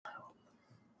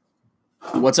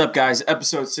What's up, guys?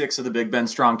 Episode 6 of the Big Ben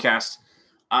Strongcast.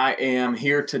 I am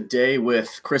here today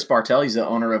with Chris Bartel. He's the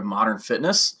owner of Modern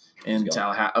Fitness in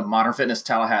Modern Fitness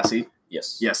Tallahassee.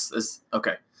 Yes.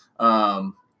 Okay.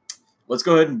 Let's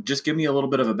go ahead and just give me a little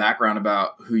bit of a background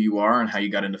about who you are and how you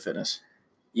got into fitness.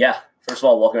 Yeah. First of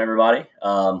all, welcome everybody.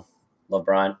 Love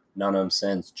Brian. Known him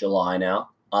since July now.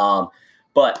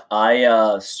 But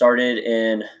I started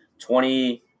in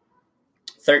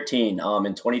 2013.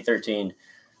 In 2013,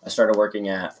 I started working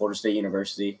at Florida State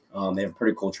University. They have a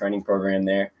pretty cool training program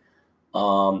there.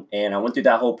 And I went through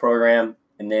that whole program.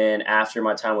 And then after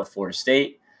my time with Florida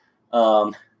State,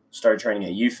 started training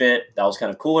at UFIT. That was kind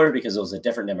of cooler because it was a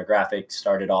different demographic.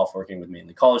 Started off working with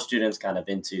mainly college students, kind of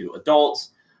into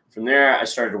adults. From there, I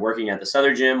started working at this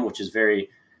other gym, which is very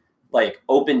like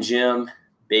open gym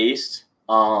based.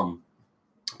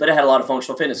 But it had a lot of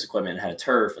functional fitness equipment. It had a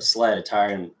turf, a sled, a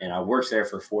tire, and I worked there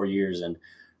for 4 years and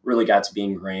really got to be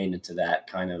ingrained into that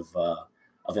kind of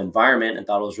environment and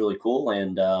thought it was really cool.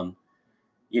 And, there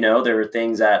were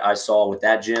things that I saw with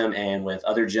that gym and with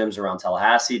other gyms around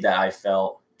Tallahassee that I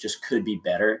felt just could be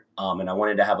better. And I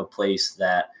wanted to have a place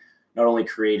that not only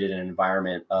created an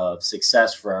environment of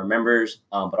success for our members,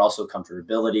 but also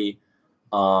comfortability.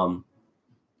 And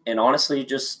honestly,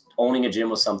 just owning a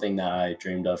gym was something that I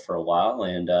dreamed of for a while.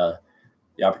 And the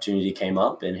opportunity came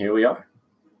up, and here we are,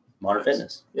 Modern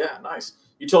Fitness. Yeah, nice.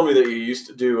 You told me that you used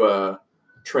to do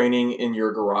training in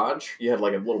your garage. You had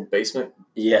like a little basement.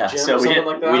 Yeah, gym so or something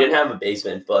like that? We didn't have a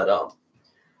basement, but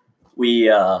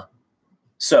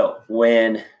so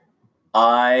when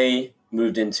I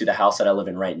moved into the house that I live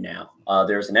in right now,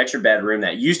 there's an extra bedroom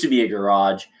that used to be a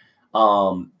garage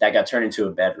that got turned into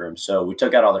a bedroom. So we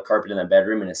took out all the carpet in that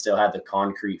bedroom, and it still had the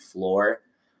concrete floor,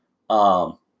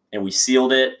 and we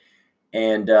sealed it.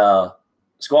 And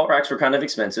squat racks were kind of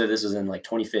expensive. This was in like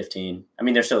 2015. I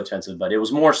mean, they're still expensive, but it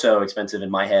was more so expensive in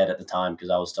my head at the time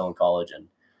because I was still in college. And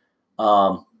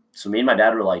so me and my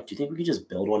dad were like, do you think we could just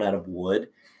build one out of wood?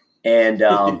 And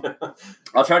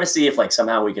I'll try to see if like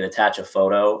somehow we could attach a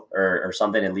photo or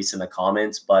something, at least in the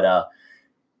comments. But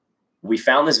we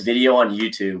found this video on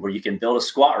YouTube where you can build a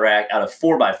squat rack out of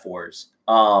 4x4s.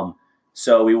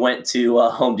 So we went to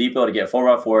Home Depot to get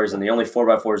 4x4s, and the only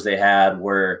 4x4s they had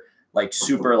were like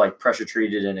super like pressure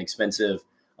treated and expensive.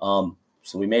 So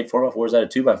we made 4x4s out of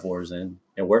 2x4s, and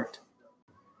it worked.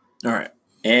 All right.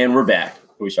 And we're back.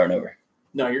 Are we starting over?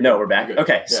 No, we're back. You're good.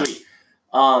 Okay, Yeah. sweet.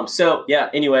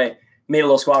 Anyway, made a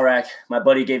little squat rack. My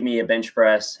buddy gave me a bench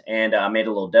press, and I made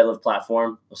a little deadlift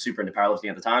platform. I was super into powerlifting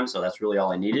at the time, so that's really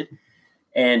all I needed.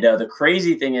 And the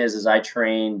crazy thing is I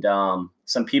trained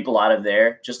some people out of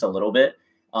there just a little bit.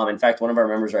 In fact, one of our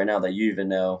members right now that you even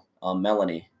know,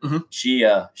 Melanie,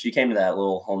 Mm-hmm. she came to that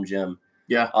little home gym.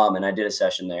 Yeah. And I did a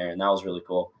session there, and that was really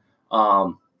cool.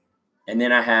 And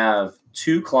then I have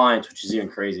 2 clients, which is even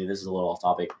crazy. This is a little off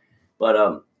topic,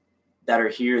 but that are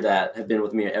here that have been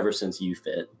with me ever since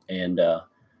UFIT, and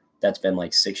that's been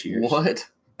like 6 years. What?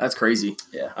 That's crazy.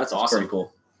 Yeah, That's it's awesome. pretty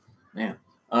cool. Man.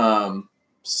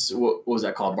 So what was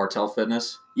that called? Bartel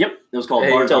Fitness? Yep, it was called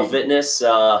Bartel Fitness.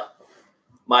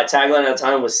 My tagline at the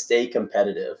time was "Stay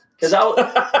competitive," because I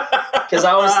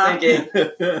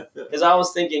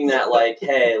was thinking that like,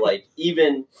 hey, like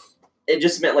even it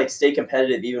just meant like stay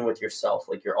competitive even with yourself.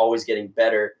 Like you're always getting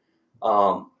better.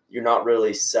 You're not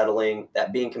really settling.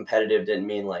 That being competitive didn't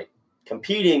mean like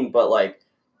competing, but like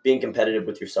being competitive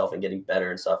with yourself and getting better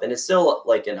and stuff. And it's still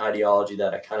like an ideology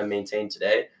that I kind of maintain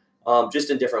today. Just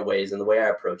in different ways. And the way I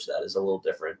approach that is a little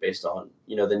different based on,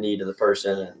 the need of the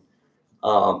person. And,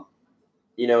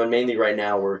 and mainly right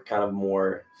now we're kind of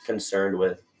more concerned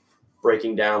with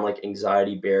breaking down like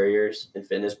anxiety barriers and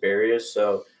fitness barriers.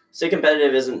 So stay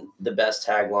competitive isn't the best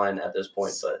tagline at this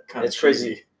point, but it's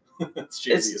crazy. It's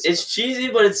cheesy. It's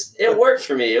cheesy, but it worked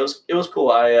for me. It was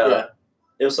cool.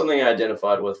 It was something I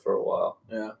identified with for a while.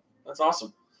 Yeah, that's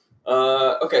awesome.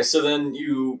 Okay. So then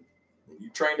you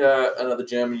trained at another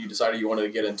gym and you decided you wanted to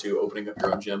get into opening up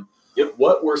your own gym. Yep.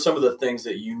 What were some of the things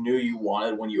that you knew you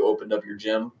wanted when you opened up your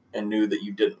gym and knew that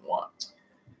you didn't want?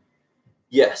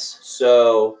 Yes.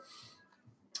 So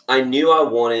I knew I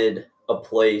wanted a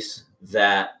place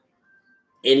that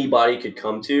anybody could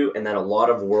come to and that a lot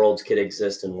of worlds could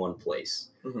exist in one place.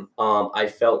 Mm-hmm. I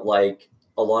felt like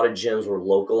a lot of gyms were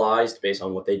localized based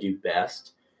on what they do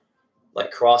best,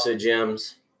 like CrossFit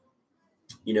gyms.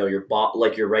 Your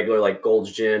regular like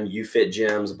Gold's Gym, UFIT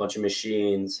gyms, a bunch of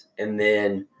machines, and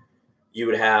then you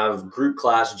would have group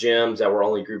class gyms that were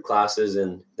only group classes.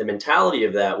 And the mentality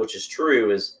of that, which is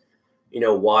true, is,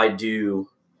 why do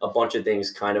a bunch of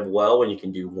things kind of well when you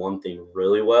can do one thing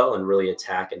really well and really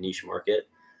attack a niche market?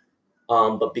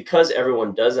 But because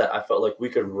everyone does that, I felt like we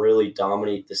could really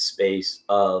dominate the space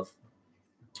of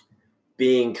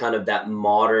being kind of that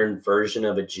modern version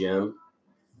of a gym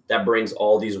that brings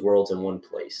all these worlds in one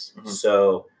place. Mm-hmm.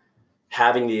 So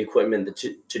having the equipment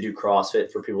to do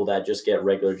CrossFit for people that just get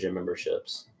regular gym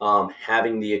memberships,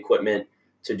 having the equipment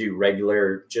to do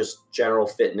regular, just general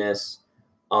fitness.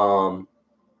 And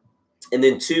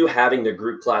then 2, having the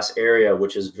group class area,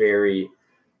 which is very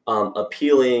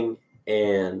appealing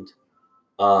and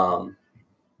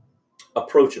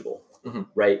approachable, mm-hmm.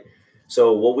 right?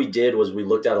 So what we did was we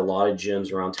looked at a lot of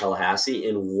gyms around Tallahassee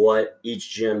and what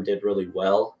each gym did really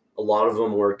well. A lot of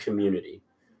them were community.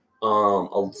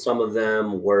 Some of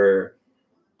them were,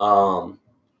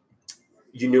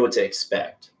 you knew what to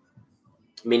expect,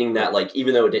 meaning that like,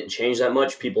 even though it didn't change that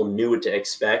much, people knew what to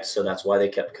expect. So that's why they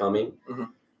kept coming.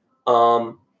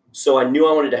 Mm-hmm. So I knew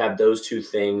I wanted to have those 2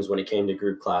 things when it came to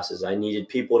group classes. I needed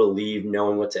people to leave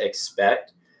knowing what to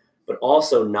expect, but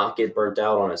also not get burnt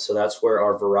out on it. So that's where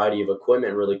our variety of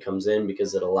equipment really comes in,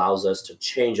 because it allows us to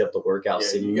change up the workout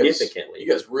significantly.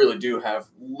 You guys really do have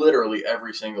literally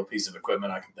every single piece of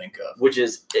equipment I can think of. Which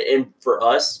is, and for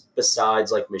us,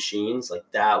 besides like machines, like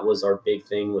that was our big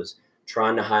thing, was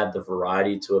trying to have the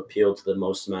variety to appeal to the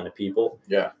most amount of people.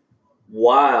 Yeah.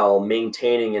 While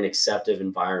maintaining an acceptive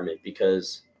environment,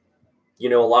 because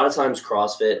a lot of times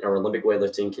CrossFit or Olympic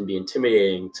weightlifting can be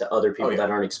intimidating to other people that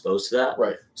aren't exposed to that.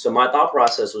 Right. So my thought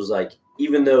process was like,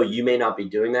 even though you may not be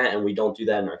doing that and we don't do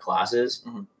that in our classes,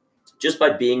 mm-hmm. just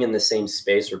by being in the same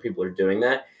space where people are doing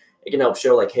that, it can help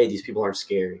show like, hey, these people aren't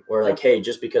scary. Or like, hey,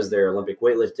 just because they're Olympic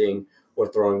weightlifting or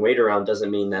throwing weight around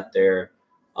doesn't mean that they're,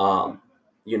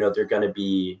 they're going to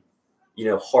be,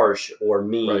 harsh or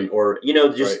mean, or,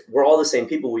 we're all the same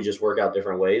people. We just work out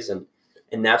different ways.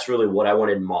 And that's really what I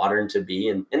wanted modern to be.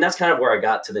 And that's kind of where I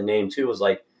got to the name too, was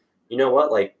like, you know what,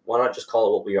 like, why not just call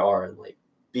it what we are and like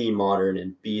be modern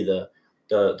and be the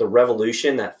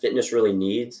revolution that fitness really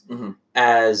needs, mm-hmm.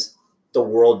 as the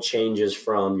world changes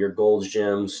from your Gold's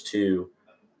gyms to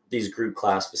these group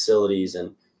class facilities,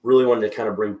 and really wanted to kind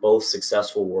of bring both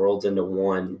successful worlds into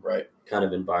one kind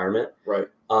of environment. Right.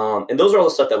 And those are all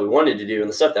the stuff that we wanted to do. And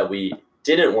the stuff that we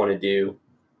didn't want to do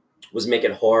was make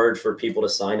it hard for people to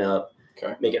sign up.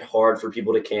 Okay. Make it hard for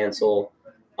people to cancel.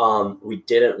 We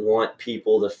didn't want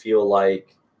people to feel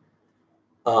like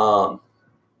a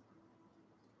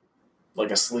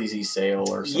sleazy sale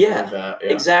or something like that. Yeah,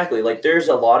 exactly. Like there's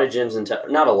a lot of gyms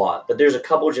not a lot, but there's a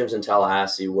couple of gyms in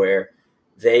Tallahassee where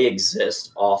they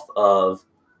exist off of,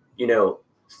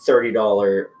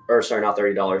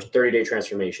 $30-day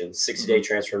transformations, 60-day mm-hmm.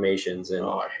 transformations. And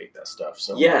I hate that stuff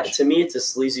so much. Yeah, to me, it's a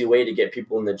sleazy way to get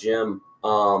people in the gym.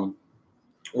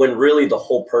 When really the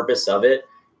whole purpose of it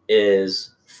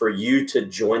is for you to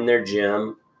join their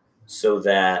gym so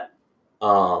that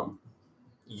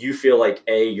you feel like,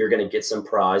 you're going to get some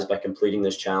prize by completing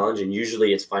this challenge. And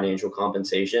usually it's financial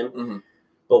compensation. Mm-hmm.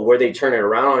 But where they turn it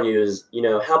around on you is,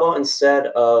 how about instead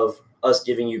of us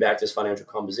giving you back this financial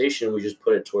compensation, we just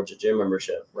put it towards a gym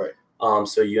membership. Right.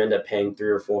 So you end up paying $300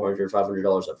 or $400,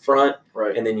 $500 up front,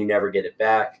 right. and then you never get it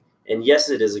back. And yes,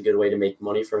 it is a good way to make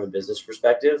money from a business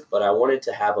perspective, but I wanted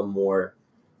to have a more,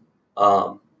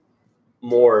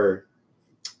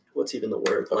 what's even the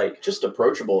word? Like just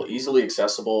approachable, easily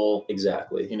accessible.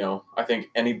 Exactly. I think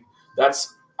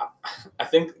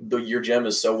your gym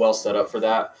is so well set up for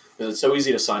that, because it's so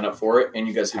easy to sign up for it. And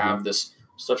you guys have mm-hmm.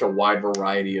 such a wide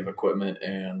variety of equipment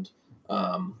and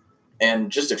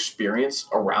just experience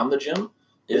around the gym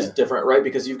is different, right?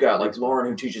 Because you've got like Lauren,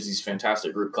 who teaches these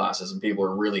fantastic group classes and people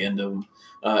are really into them.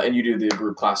 And you do the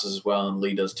group classes as well, and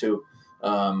Lee does too.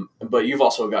 But you've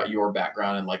also got your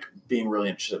background in like being really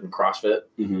interested in CrossFit,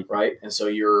 mm-hmm. right? And so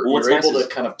you're able to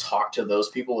kind of talk to those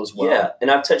people as well. Yeah, and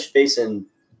I've touched base in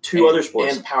 2 other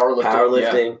sports. And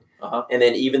powerlifting. Yeah. Uh-huh. And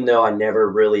then even though I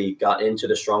never really got into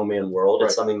the strongman world,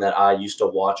 it's something that I used to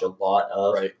watch a lot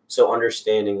of. Right. So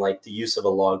understanding like the use of a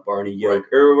log bar and a yoke,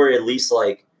 or at least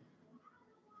like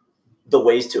the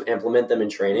ways to implement them in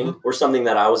training mm-hmm. were something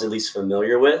that I was at least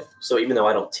familiar with. So even though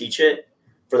I don't teach it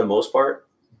for the most part,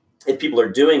 if people are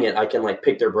doing it, I can like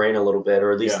pick their brain a little bit,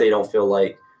 or at least they don't feel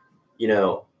like,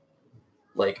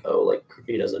 like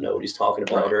he doesn't know what he's talking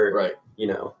about, or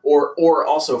or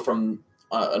also from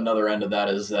another end of that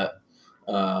is that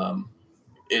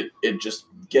it just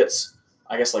gets,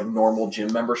 I guess, like normal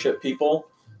gym membership people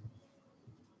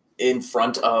in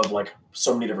front of like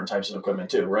so many different types of equipment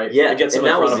too, right? Yeah, it gets them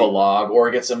in front of a log, or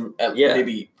it gets them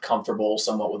maybe comfortable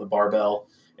somewhat with a barbell.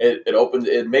 It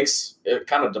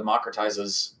kind of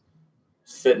democratizes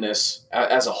fitness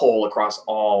as a whole across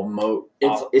all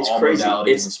It's all crazy.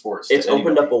 modalities and sports. It's to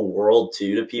opened anybody. up a world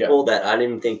too to people that I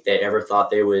didn't think they ever thought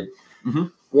they would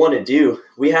Mhm. want to do.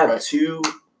 We have Right.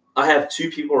 I have two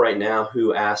people right now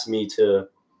who asked me to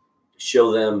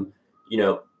show them,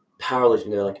 powerlifting.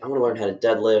 They're like, I want to learn how to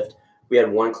deadlift. We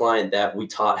had one client that we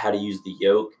taught how to use the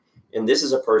yoke. And this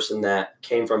is a person that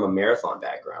came from a marathon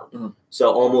background. Mhm.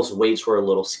 So almost weights were a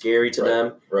little scary to Right.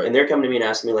 them. Right. And they're coming to me and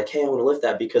asking me like, hey, I want to lift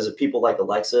that because of people like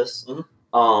Alexis,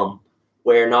 Mhm.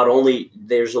 where not only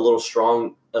there's a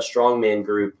strongman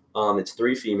group, it's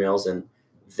 3 females, and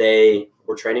they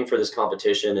were training for this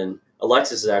competition. And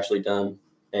Alexis has actually done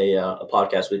a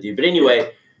podcast with you. But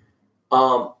anyway,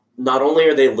 not only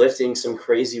are they lifting some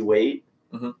crazy weight,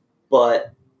 Mhm.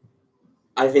 but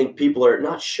I think people are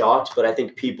not shocked, but I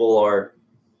think people are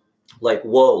like,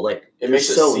 whoa, like It they're makes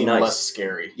it so seem nice. less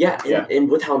scary. Yeah, Yeah. and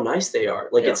with how nice they are.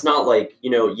 Like Yeah. it's not like,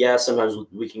 sometimes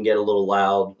we can get a little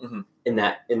loud Mhm. in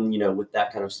that with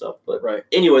that kind of stuff. But Right.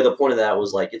 anyway, the point of that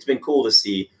was like it's been cool to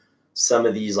see some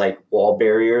of these like wall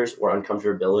barriers or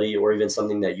uncomfortability or even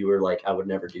something that you were like, I would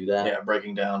never do that. Yeah,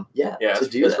 breaking down. Yeah. Yeah, to it's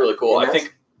do that. really cool. And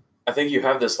I think you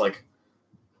have this like,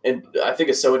 and I think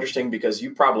it's so interesting because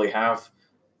you probably have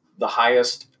the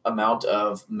highest amount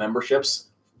of memberships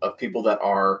of people that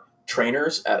are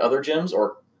trainers at other gyms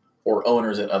or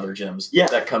owners at other gyms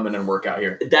that come in and work out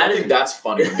here. I think that's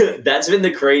funny. That's been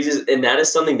the craziest, and that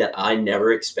is something that I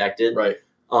never expected. Right.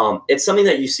 It's something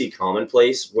that you see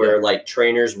commonplace where like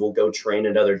trainers will go train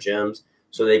at other gyms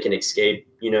so they can escape,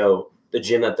 the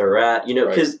gym that they're at,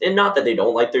 because and not that they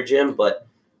don't like their gym, but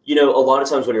a lot of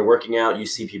times when you're working out, you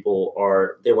see people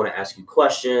they want to ask you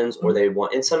questions or they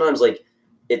want, and sometimes like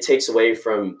it takes away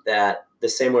from that the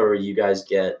same way where you guys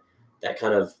get that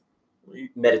kind of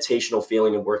meditational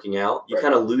feeling of working out. You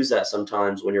kind of lose that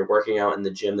sometimes when you're working out in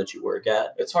the gym that you work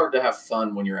at. It's hard to have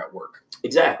fun when you're at work.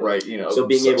 Exactly. Right. So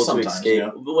being able to escape.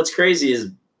 But what's crazy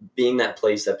is being that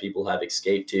place that people have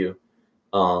escaped to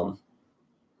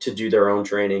do their own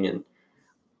training. And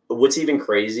what's even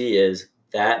crazy is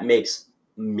that makes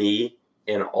me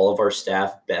and all of our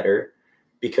staff better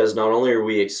because not only are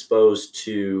we exposed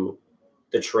to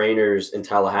the trainers in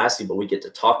Tallahassee, but we get to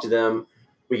talk to them.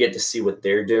 We get to see what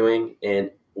they're doing. And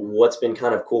what's been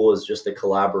kind of cool is just the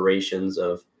collaborations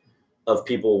of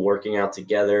people working out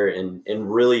together and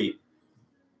really,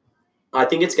 I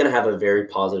think it's going to have a very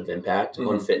positive impact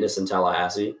on fitness in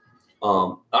Tallahassee.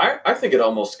 I think it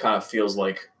almost kind of feels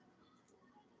like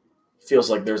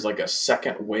there's like a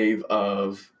second wave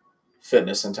of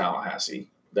fitness in Tallahassee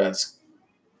that's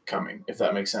coming, if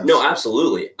that makes sense. No,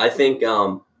 absolutely. I think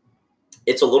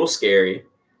it's a little scary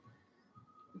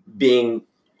being,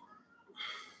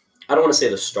 I don't want to say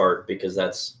the start because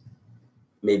that's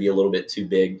maybe a little bit too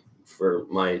big for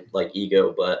my like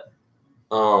ego, but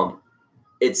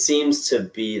it seems to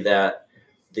be that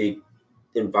the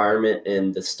environment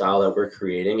and the style that we're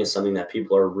creating is something that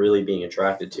people are really being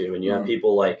attracted to. And you have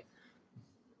people like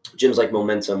gyms like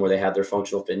Momentum where they have their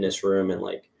functional fitness room and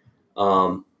like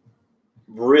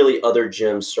really other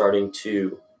gyms starting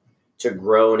to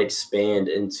grow and expand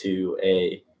into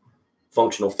a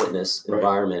functional fitness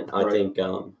environment. I think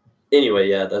anyway,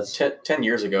 yeah, that's 10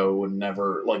 years ago would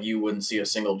never, like, you wouldn't see a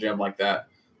single gym like that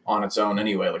on its own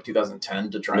anyway, like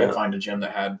 2010 to try and find a gym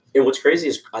that had. And what's crazy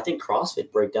is I think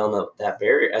CrossFit break down that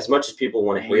barrier. As much as people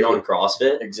want to hate on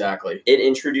CrossFit, exactly, it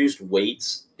introduced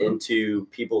weights into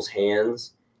people's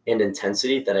hands and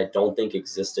intensity that I don't think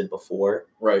existed before.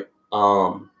 Right.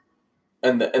 And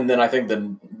then I think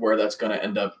then where that's going to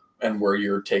end up and where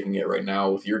you're taking it right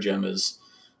now with your gym is,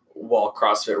 while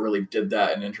CrossFit really did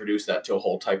that and introduced that to a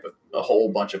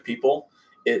whole bunch of people,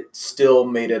 it still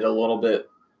made it a little bit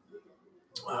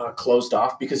closed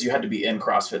off because you had to be in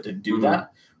CrossFit to do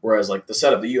that. Whereas like the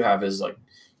setup that you have is like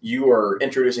you are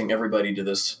introducing everybody to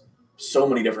this so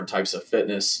many different types of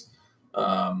fitness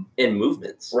and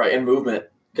movements, right? And movement,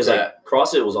 because like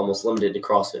CrossFit was almost limited to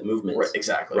CrossFit movements, right?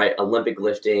 Exactly, right? Olympic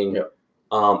lifting, yep.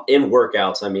 In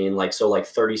workouts. I mean, like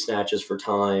 30 snatches for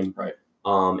time, right?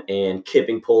 And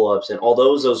kipping pull-ups, and all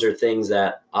those are things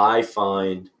that I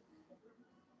find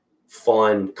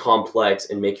fun,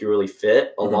 complex, and make you really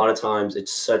fit. A lot of times there's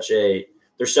such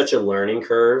a learning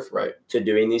curve to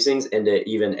doing these things and to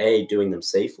even doing them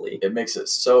safely. It makes it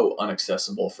so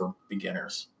inaccessible for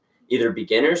beginners. Either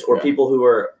beginners or people who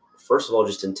are, first of all,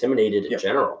 just intimidated in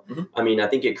general. I mean, I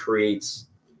think it creates,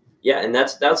 and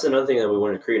that's another thing that we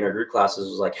wanted to create in our group classes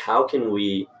was like, how can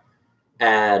we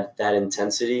add that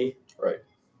intensity,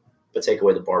 but take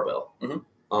away the barbell?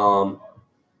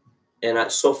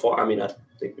 And so far, I mean, I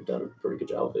think we've done a pretty good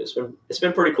job of it. It's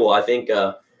been pretty cool. I think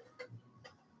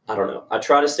I don't know. I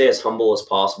try to stay as humble as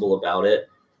possible about it,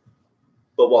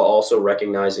 but while also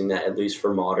recognizing that, at least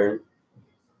for modern,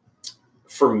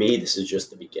 for me, this is just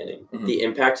the beginning. Mhm. The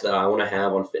impact that I want to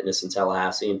have on fitness in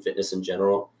Tallahassee and fitness in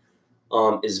general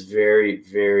is very,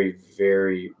 very,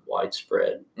 very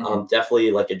widespread. Mhm.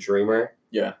 Definitely like a dreamer.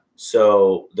 Yeah.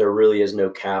 So there really is no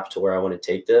cap to where I want to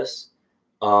take this.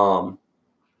 But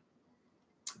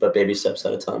baby steps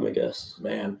at a time, I guess.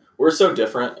 Man, we're so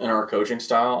different in our coaching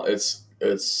style. It's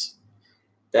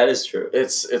That is true.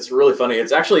 it's really funny.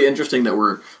 It's actually interesting that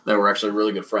we're actually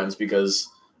really good friends because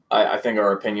I think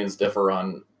our opinions differ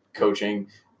on coaching.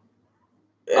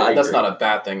 I That's agree. not a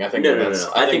bad thing. I think No. that's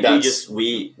I think that's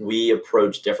we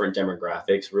approach different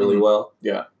demographics really Mhm. well.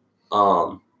 Yeah.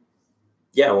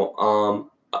 Yeah. Well.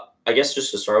 I guess just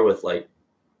to start with, like,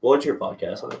 what's your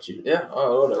podcast? I'll let you. Yeah,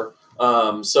 whatever.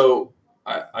 So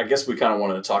I guess we kind of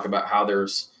wanted to talk about how there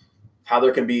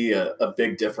can be a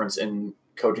big difference in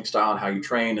coaching style and how you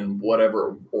train and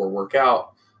whatever or work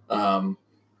out.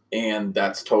 And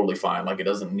that's totally fine. Like there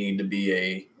doesn't need to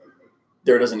be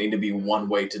one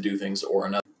way to do things or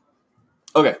another.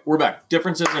 Okay, we're back.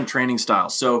 Differences in training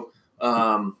styles. So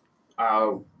kind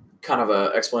of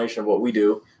an explanation of what we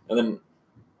do, and then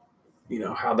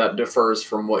how that differs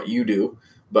from what you do,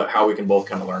 but how we can both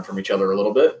kind of learn from each other a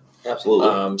little bit.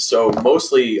 Absolutely. So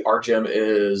mostly our gym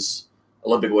is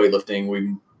Olympic weightlifting.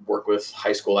 We work with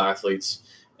high school athletes,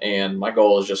 and my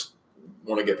goal is just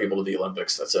want to get people to the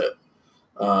Olympics. That's it.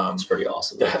 It's pretty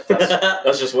awesome.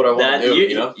 That's just what I want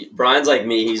to do. Brian's like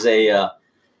me. He's a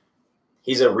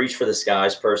reach for the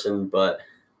skies person, but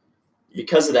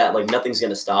because of that, like, nothing's going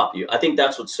to stop you. I think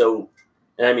that's what's so.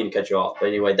 And I mean to cut you off, but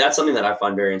anyway, that's something that I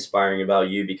find very inspiring about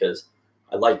you, because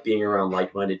I like being around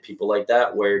like-minded people like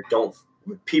that, where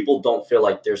people don't feel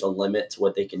like there's a limit to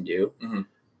what they can do. Mm-hmm.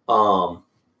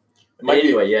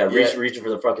 Anyway, reaching for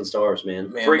the fucking stars,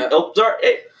 man. Sorry.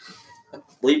 Hey.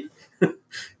 Leap.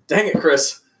 Dang it,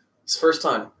 Chris. It's the first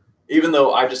time. Even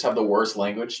though I just have the worst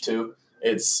language too,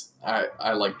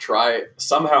 I like try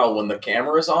somehow when the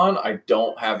camera is on, I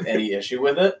don't have any issue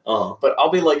with it. But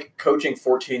I'll be like coaching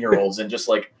 14-year-olds and just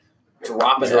like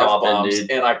dropping F-bombs,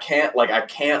 and I can't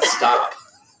stop.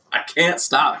 I can't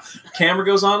stop. Camera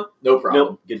goes on, no problem.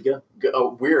 Nope, good to go.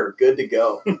 Oh, we're good to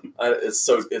go. It's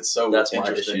so that's interesting.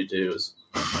 my issue too.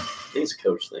 I think it's a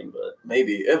coach thing, but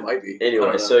maybe it might be.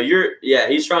 Anyway, so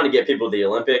he's trying to get people to the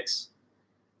Olympics.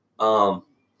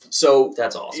 So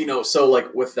that's awesome. So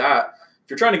like with that, if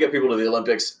you're trying to get people to the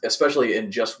Olympics, especially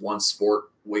in just one sport,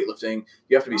 weightlifting,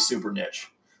 you have to be super niche.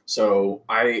 So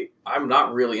I'm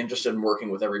not really interested in working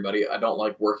with everybody. I don't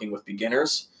like working with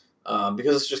beginners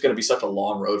because it's just going to be such a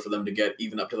long road for them to get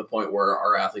even up to the point where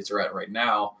our athletes are at right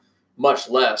now, much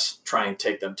less try and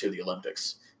take them to the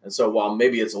Olympics. And so while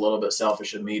maybe it's a little bit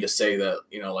selfish of me to say that,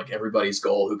 like everybody's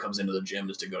goal who comes into the gym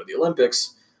is to go to the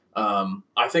Olympics,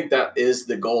 I think that is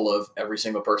the goal of every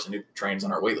single person who trains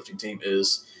on our weightlifting team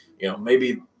is,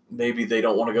 maybe they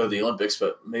don't want to go to the Olympics,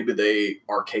 but maybe they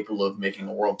are capable of making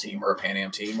a world team or a Pan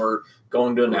Am team or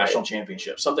going to a national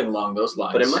championship, something along those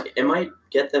lines. But it might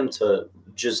get them to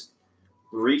just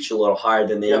reach a little higher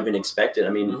than they even expected.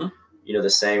 I mean, the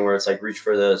saying where it's like reach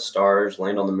for the stars,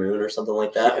 land on the moon or something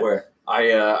like that, where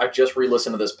I just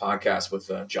re-listened to this podcast with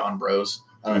John Bros.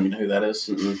 I don't even know who that is.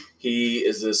 Mm-hmm. He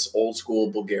is this old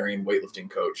school Bulgarian weightlifting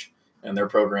coach, and their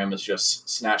program is just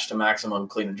snatch to maximum,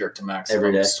 clean and jerk to maximum,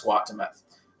 every day, squat to max,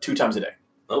 2 times a day.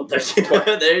 Oh,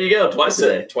 there you go, twice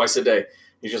a day.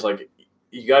 He's just like,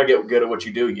 you got to get good at what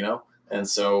you do, And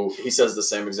so he says the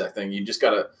same exact thing. You just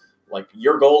got to, like,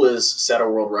 your goal is set a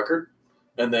world record,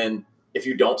 and then if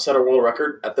you don't set a world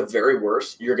record, at the very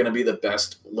worst, you're going to be the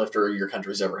best lifter your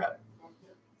country's ever had.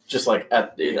 Just like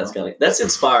that's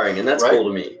inspiring, and that's cool to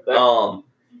me.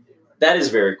 That is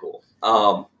very cool.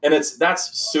 And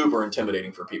that's super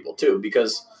intimidating for people too,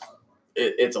 because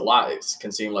it's a lot. It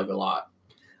can seem like a lot.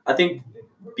 I think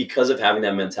because of having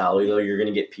that mentality, though, you're going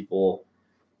to get people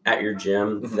at your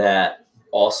gym that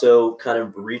also kind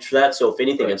of reach for that. So if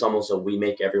anything, it's almost a we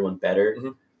make everyone better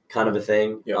kind of a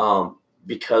thing. Yeah.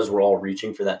 Because we're all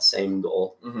reaching for that same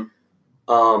goal.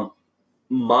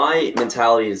 My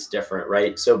mentality is different,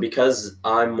 right? So because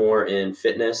I'm more in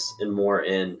fitness and more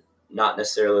in not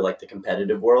necessarily like the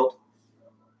competitive world,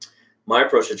 my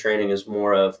approach to training is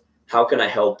more of how can I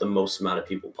help the most amount of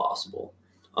people possible.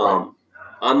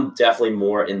 I'm definitely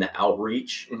more in the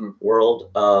outreach world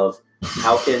of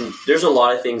there's a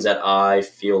lot of things that I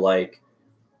feel like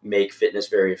make fitness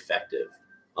very effective.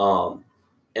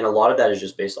 And a lot of that is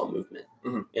just based on movement.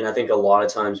 And I think a lot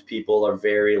of times people are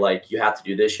very like, you have to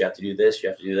do this, you have to do this, you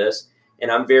have to do this.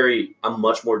 And I'm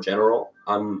much more general.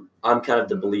 I'm kind of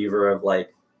the believer of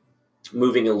like,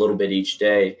 moving a little bit each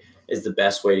day is the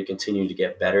best way to continue to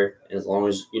get better. And as long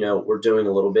as, we're doing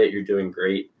a little bit, you're doing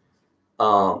great.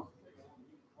 And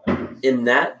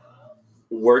that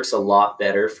works a lot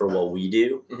better for what we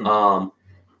do,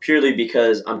 purely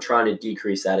because I'm trying to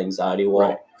decrease that anxiety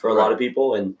wall for a lot of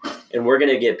people. And we're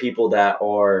going to get people that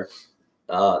are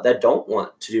that don't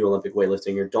want to do Olympic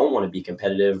weightlifting or don't want to be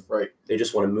competitive. Right. They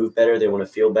just want to move better. They want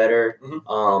to feel better,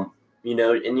 and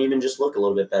even just look a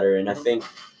little bit better. And I think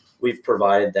we've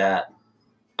provided that.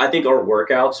 I think our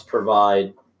workouts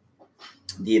provide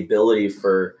the ability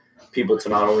for people to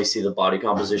not only see the body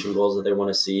composition goals that they want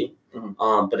to see,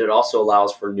 but it also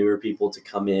allows for newer people to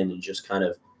come in and just kind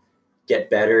of get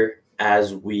better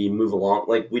as we move along.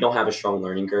 Like, we don't have a strong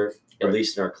learning curve, at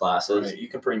least in our classes. Right. You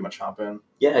can pretty much hop in.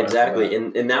 Yeah, exactly.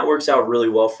 And that works out really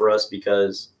well for us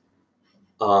because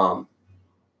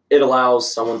it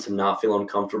allows someone to not feel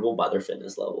uncomfortable by their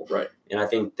fitness level. Right. And I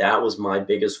think that was my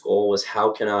biggest goal, was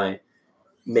how can I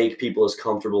make people as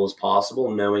comfortable as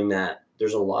possible, knowing that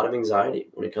there's a lot of anxiety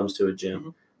when it comes to a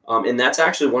gym. And that's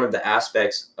actually one of the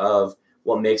aspects of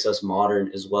what makes us modern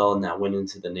as well. And that went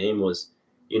into the name was,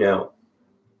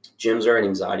 gyms are an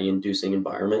anxiety-inducing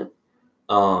environment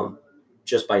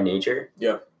just by nature.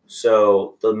 Yeah.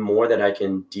 So the more that I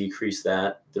can decrease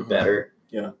that, the better.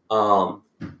 Yeah.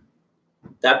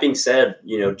 That being said,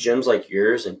 gyms like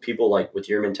yours and people like with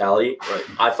your mentality,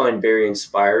 I find very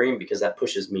inspiring because that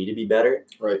pushes me to be better.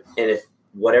 Right. And if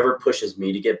whatever pushes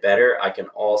me to get better, I can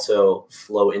also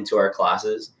flow into our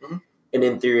classes. And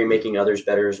in theory, making others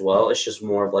better as well. It's just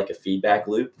more of like a feedback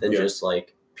loop than just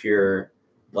like pure,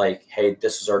 like, hey,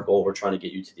 this is our goal. We're trying to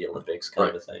get you to the Olympics kind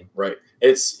of a thing. Right.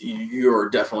 You're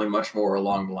definitely much more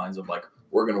along the lines of like,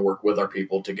 we're going to work with our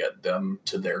people to get them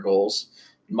to their goals.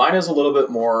 Mine is a little bit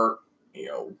more,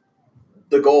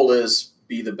 the goal is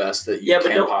be the best that you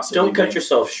can possibly don't cut be.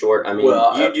 yourself short. I mean,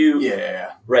 you do.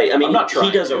 Yeah. Right. I mean, I'm not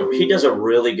trying he does a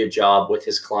really good job with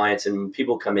his clients, and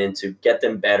people come in to get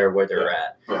them better where they're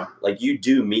at. Yeah. Like, you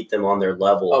do meet them on their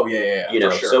level. Oh, yeah.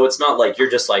 For sure. So it's not like you're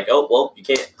just like, oh, well, you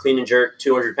can't clean and jerk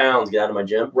 200 pounds, get out of my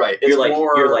gym. Right.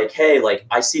 You're like, hey, like,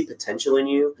 I see potential in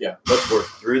you. Yeah. Let's work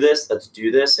through this. Let's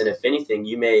do this. And if anything,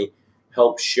 you may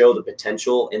help show the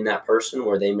potential in that person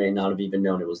where they may not have even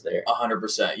known it was there.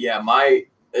 100%. Yeah. My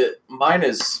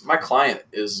client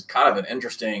is kind of an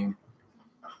interesting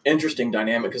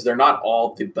dynamic because they're not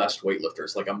all the best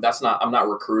weightlifters. Like, I'm not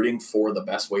recruiting for the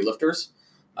best weightlifters.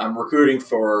 I'm recruiting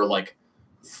for like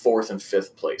 4th and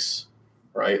 5th place,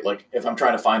 right? Like, if I'm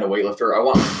trying to find a weightlifter, I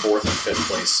want 4th and 5th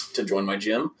place to join my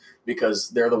gym because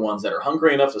they're the ones that are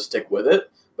hungry enough to stick with it,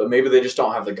 but maybe they just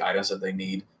don't have the guidance that they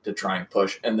need to try and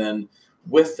push. And then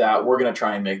with that, we're going to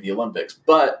try and make the Olympics,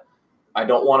 but I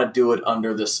don't want to do it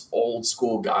under this old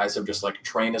school guise of just like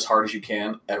train as hard as you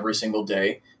can every single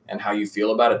day, and how you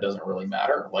feel about it doesn't really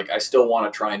matter. Like, I still want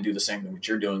to try and do the same thing that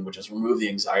you're doing, which is remove the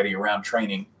anxiety around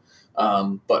training.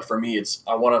 But for me,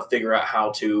 I want to figure out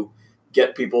how to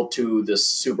get people to this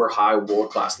super high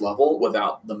world-class level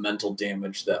without the mental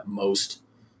damage that most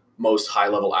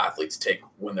high-level athletes take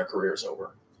when their career is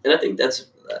over. And I think that's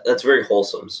very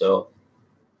wholesome. So,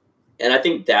 and I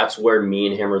think that's where me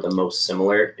and him are the most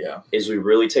similar. Yeah. Is we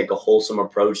really take a wholesome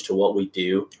approach to what we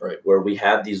do. Right. Where we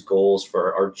have these goals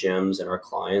for our gyms and our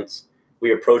clients.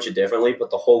 We approach it differently,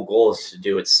 but the whole goal is to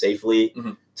do it safely,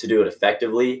 to do it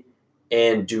effectively,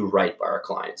 and do right by our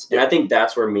clients. And I think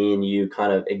that's where me and you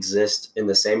kind of exist in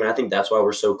the same. And I think that's why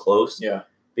we're so close. Yeah.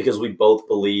 Because we both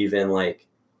believe in, like,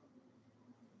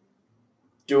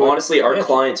 honestly, our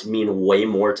clients mean way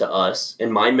more to us,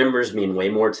 and my members mean way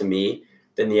more to me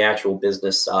than the actual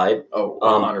business side. Oh,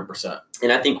 100%.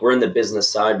 And I think we're in the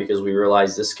business side because we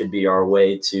realize this could be our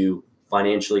way to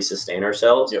financially sustain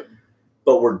ourselves. Yep.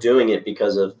 But we're doing it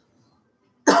because of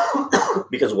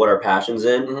what our passion's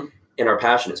in, and our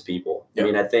passion is people. Yep. I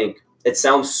mean, I think it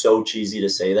sounds so cheesy to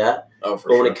say that. Oh, for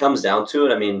but sure. when it comes down to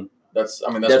it, I mean, that's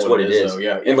what it is. Though.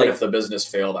 Yeah. And even like, if the business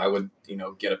failed, I would,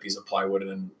 get a piece of plywood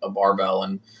and a barbell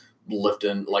and lift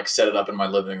and like set it up in my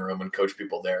living room and coach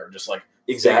people there. Just like,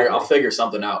 exactly. I'll figure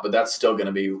something out, but that's still going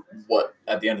to be what,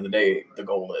 at the end of the day, the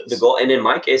goal is. The goal. And in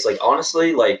my case, like,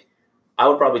 honestly, like, I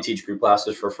would probably teach group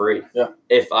classes for free. Yeah.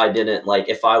 If I didn't, like,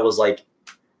 if I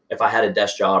had a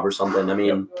desk job or something, I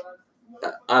mean,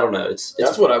 I don't know.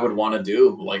 That's what I would want to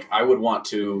do. Like, I would want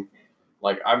to,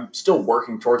 like, I'm still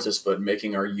working towards this, but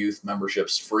making our youth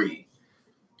memberships free.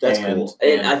 That's cool.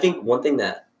 And I think one thing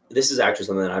this is actually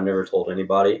something that I've never told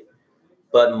anybody,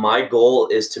 but my goal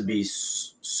is to be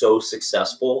so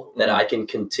successful that I can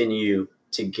continue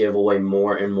to give away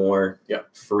more and more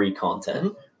free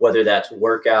content, whether that's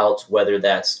workouts, whether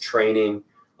that's training.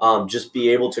 just be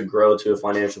able to grow to a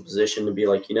financial position to be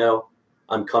like,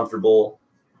 I'm comfortable.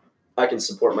 I can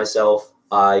support myself.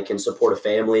 I can support a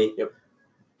family. Yep.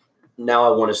 Now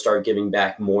I want to start giving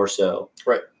back more so.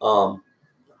 Right.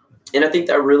 And I think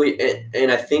that really,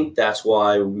 and I think that's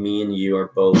why me and you are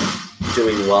both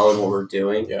doing well in what we're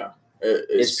doing. Yeah.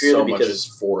 It's purely so much because is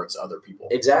for its other people.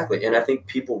 Exactly. And I think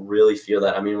people really feel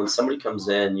that. I mean, when somebody comes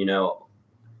in,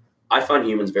 I find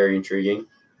humans very intriguing.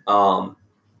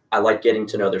 I like getting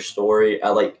to know their story. I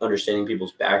like understanding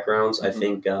people's backgrounds. I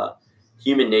think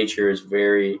human nature is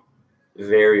very,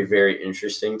 very, very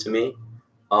interesting to me.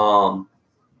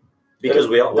 Because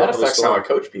we all that have a affects how I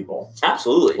story. coach people.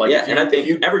 Absolutely. Like, yeah. if you- And I think if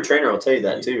you- every trainer will tell you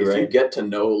that too, If right? you get to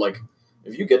know,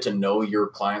 if you get to know your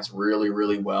clients really,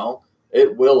 really well,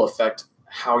 it will affect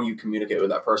how you communicate with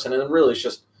that person. And really,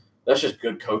 that's just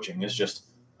good coaching. It's just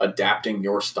adapting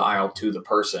your style to the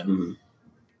person, Mhm.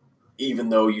 even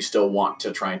though you still want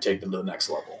to try and take them to the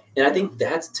next level. And I think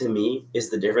that's, to me,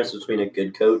 is the difference between a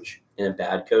good coach and a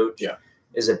bad coach. Yeah.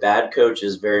 Is a bad coach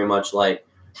is very much like,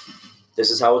 this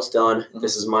is how it's done. Mm-hmm.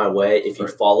 This is my way. If you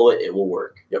Right. follow it, it will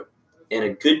work. Yep. And a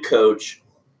good coach,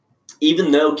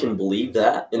 even though can believe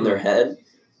that in their head,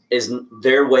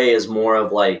 their way is more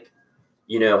of like,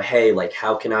 hey, like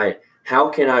how can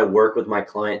I work with my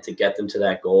client to get them to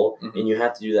that goal? Mhm. And you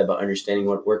have to do that by understanding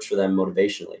what works for them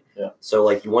motivationally. Yeah. So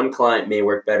like one client may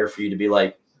work better for you to be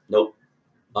like, nope,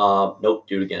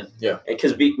 do it again. Yeah.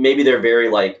 Because maybe they're very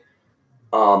like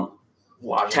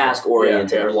Logical. task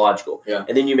oriented Yeah, or logical. Yeah.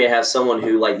 And then you may have someone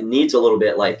who like needs a little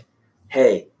bit like,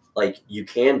 hey, like you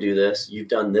can do this. You've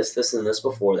done this, and this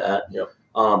before that. Yep.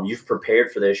 You've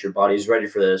prepared for this. Your body's ready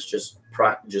for this. Just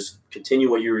continue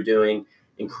what you were doing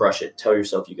and crush it. Tell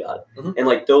yourself you got it. Mhm. And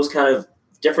like those kind of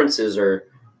differences are,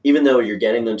 even though you're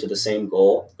getting them to the same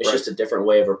goal, it's Right. just a different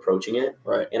way of approaching it.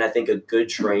 Right. And I think a good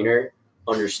trainer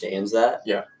understands that.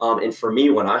 Yeah. And for me,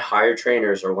 when I hire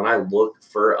trainers or when I look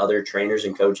for other trainers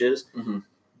and coaches, Mm-hmm.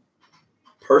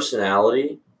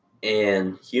 personality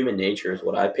and human nature is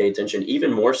what I pay attention,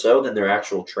 even more so than their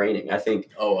actual training. I think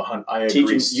I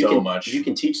agree much. You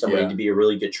can teach somebody Yeah. to be a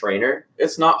really good trainer.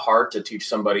 It's not hard to teach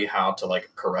somebody how to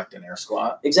correct an air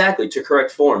squat. Exactly, to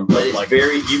correct form. But it's Like-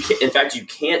 in fact, you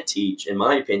can't teach, in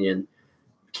my opinion,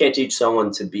 can't teach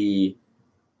someone to be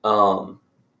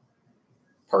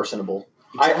Personable.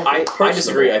 Exactly. I Personable.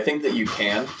 disagree. I think that you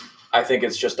can. I think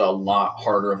it's just a lot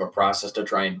harder of a process to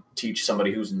try and teach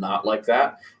somebody who's not like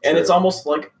that. And True. it's almost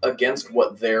like against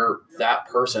what that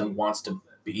person wants to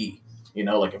be.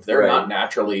 If they're Right. not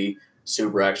naturally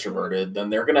super extroverted, then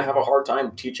they're going to have a hard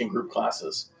time teaching group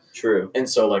classes. True. And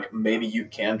so maybe you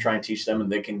can try and teach them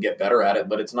and they can get better at it,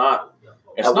 but it's not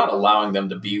allowing them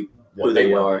to be what Who they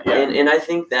want. are. Yeah. And I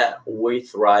think that we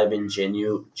thrive in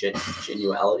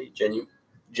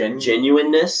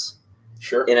genuineness.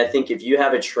 Sure. And I think if you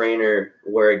have a trainer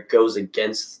where it goes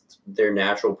against their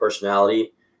natural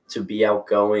personality to be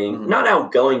outgoing, Mhm. not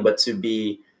outgoing, but to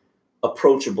be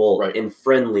approachable Right. and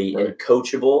friendly and Right.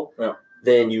 coachable, Yeah.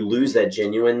 then you lose that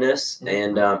genuineness.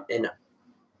 Mhm. And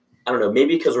I don't know,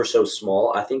 maybe because we're so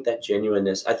small, I think that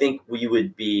genuineness, I think we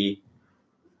would be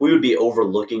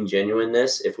overlooking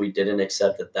genuineness if we didn't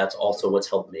accept that that's also what's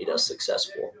helped made us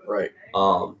successful. Right.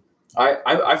 I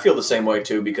I feel the same way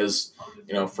too, because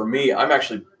for me, I'm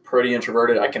actually pretty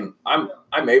introverted.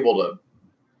 I'm able to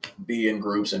be in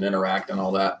groups and interact and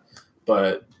all that,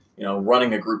 but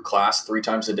running a group class 3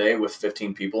 times a day with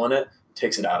 15 people in it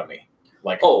takes it out of me.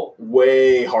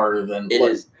 Way harder than It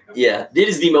is. Yeah, it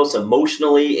is the most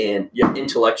emotionally and Yeah.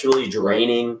 intellectually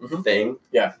draining Mhm. thing.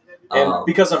 Yeah. And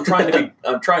because I'm trying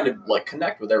to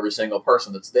connect with every single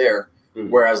person that's there. Mhm.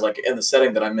 Whereas in the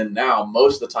setting that I'm in now,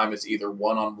 most of the time it's either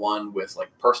one-on-one with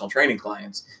personal training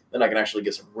clients, then I can actually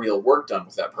get some real work done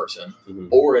with that person, Mhm.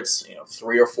 or it's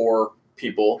 3 or 4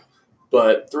 people,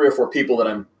 but 3 or 4 people that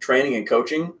I'm training and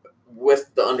coaching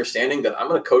with the understanding that I'm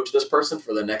going to coach this person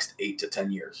for the next 8 to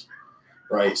 10 years,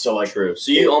 right? So True.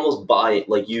 So you almost buy,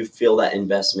 you feel that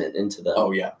investment into them.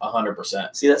 oh yeah,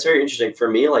 100%. See, that's very interesting for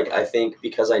me. I think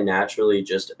because I naturally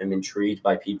just am intrigued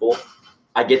by people,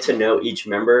 I get to know each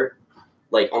member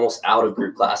almost out of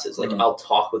group classes. Mhm. I'll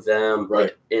talk with them,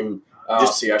 Right. and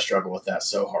See, I struggle with that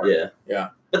so hard. yeah, Yeah.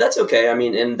 But that's okay. I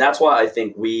mean, and that's why I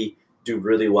think we do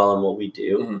really well in what we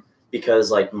do, Mhm.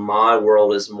 because my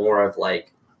world is more of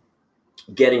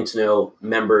getting to know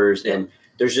members, and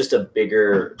there's just a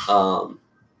bigger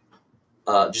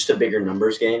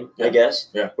numbers game, Yeah. I guess.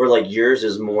 Yeah. Where yours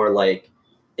is more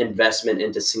investment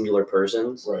into singular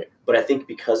persons. Right. But I think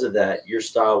because of that, your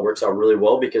style works out really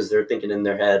well because they're thinking in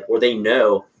their head, or they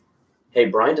know, hey,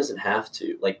 Brian doesn't have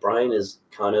to. Brian is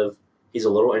he's a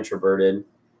little introverted.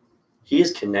 he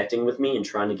is connecting with me and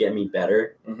trying to get me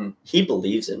better. Mm-hmm. He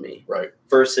believes in me. Right.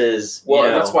 Versus, well,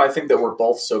 and that's why I think that we're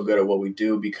both so good at what we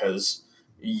do, because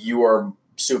you are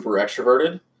super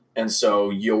extroverted. And so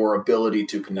your ability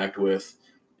to connect with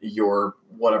your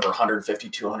whatever 150,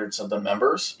 200 something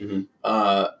members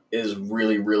is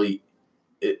really, really,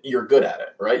 you're good at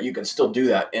it, right? You can still do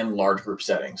that in large group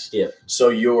settings. Yeah. So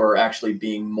you're actually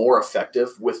being more effective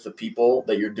with the people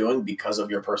that you're doing because of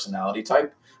your personality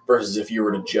type, versus if you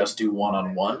were to just do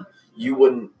one-on-one, you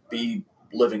wouldn't be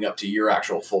living up to your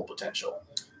actual full potential.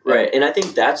 Right. And I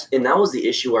think that was the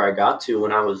issue where I got to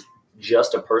when I was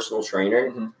just a personal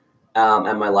trainer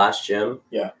at my last gym.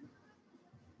 Yeah.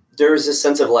 There was this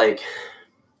sense of like,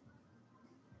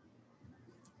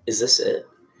 is this it?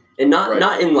 And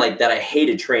not in like that I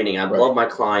hated training. I love my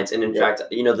clients. And in fact,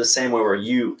 the same way where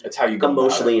it's how you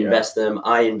emotionally invest them,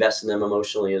 I invest in them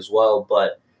emotionally as well.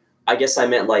 But I guess I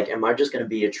meant like, am I just going to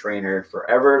be a trainer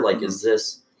forever? Like, is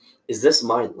this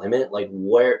my limit? Like,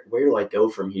 where do I go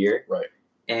from here? Right.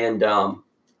 And, I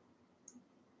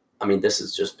mean, this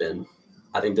has just been,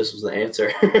 I think this was the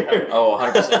answer. Oh,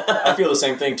 100%. I feel the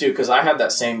same thing too, because I had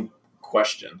that same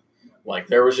question. Like,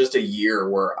 there was just a year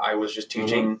where I was just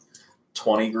teaching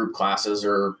 20 group classes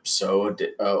or so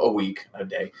a week,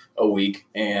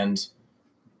 and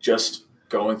just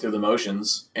going through the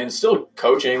motions and still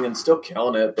coaching and still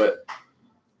killing it, but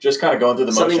just kind of going through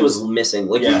the motions. Something was missing.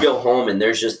 Like, you go home and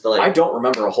there's just like... I don't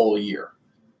remember a whole year.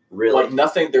 Really?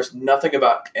 Like, there's nothing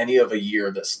about any of a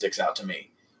year that sticks out to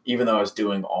me, even though I was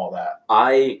doing all that.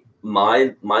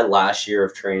 My last year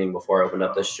of training before I opened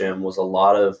up this gym was a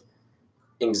lot of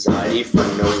anxiety for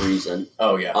no reason.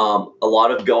 Oh, yeah. A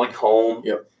lot of going home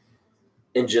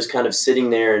and just kind of sitting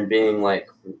there and being like,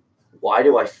 why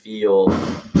do I feel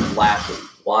lacking?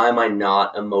 Why am I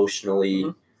not emotionally?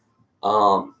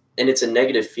 And it's a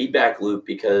negative feedback loop,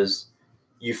 because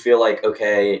you feel like,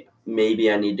 okay,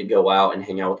 maybe I need to go out and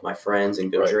hang out with my friends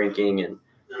and go drinking.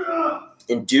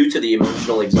 And due to the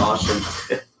emotional exhaustion,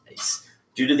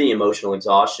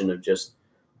 of just,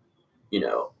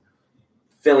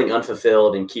 feeling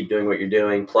unfulfilled and keep doing what you're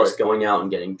doing, plus going out and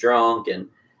getting drunk. And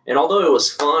although it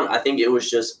was fun, I think it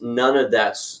was just none of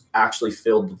that's actually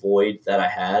filled the void that I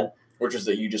had. Which is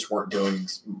that you just weren't doing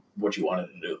what you wanted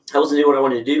to do. I wasn't doing what I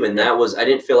wanted to do. And that was, I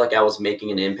didn't feel like I was making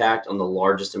an impact on the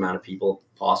largest amount of people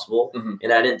possible.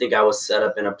 And I didn't think I was set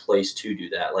up in a place to do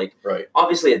that. Like,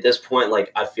 obviously at this point,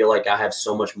 like, I feel like I have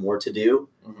so much more to do,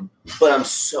 but I'm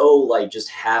so like just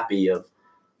happy of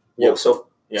so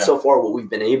far what we've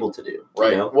been able to do.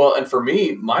 Right. You know? Well, and for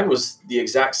me, mine was the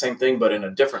exact same thing, but in a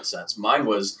different sense. Mine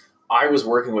was, I was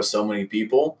working with so many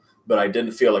people, but I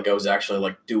didn't feel like I was actually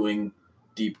like doing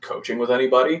deep coaching with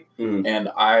anybody.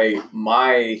 And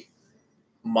my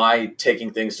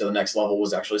taking things to the next level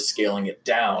was actually scaling it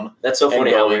down. That's so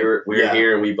funny how we were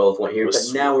here and we both went here, but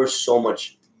now we're so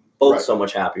much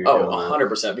happier. Oh,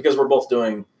 100%, because we're both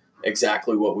doing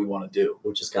exactly what we want to do,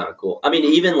 which is kind of cool. I mean,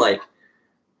 even like,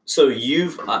 so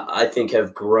you've, I think,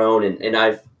 have grown, and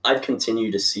I've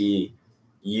continued to see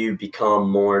you become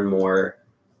more and more,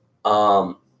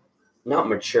 not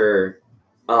mature,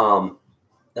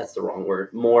 that's the wrong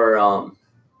word, more,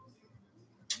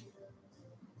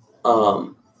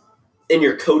 in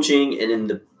your coaching and in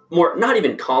the more, not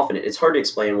even confident. It's hard to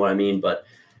explain what I mean, but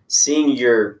seeing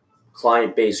your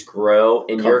client base grow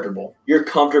and your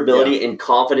comfortability and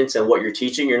confidence in what you're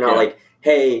teaching, you're not like,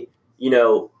 hey,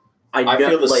 I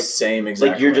feel the same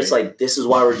exact like you're way. just like, this is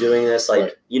why we're doing this.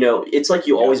 Like, it's like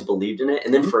you always believed in it.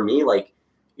 And then for me, like,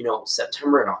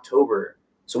 September and October,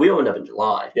 so we opened up in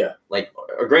July. Yeah. Like,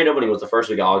 our grand opening was the first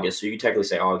week of August. So you could technically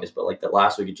say August, but like the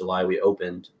last week of July, we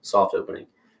opened soft opening.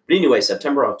 But anyway,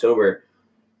 September, October,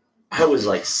 I was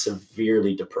like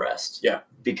severely depressed. Yeah.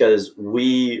 Because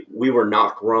we were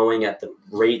not growing at the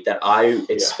rate that I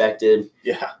expected.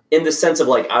 Yeah. In the sense of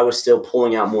like, I was still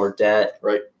pulling out more debt.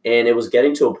 Right. And it was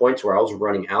getting to a point to where I was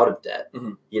running out of debt,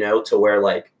 to where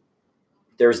like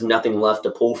there's nothing left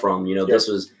to pull from. This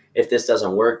was, if this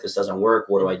doesn't work, this doesn't work.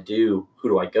 What do I do? Who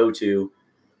do I go to?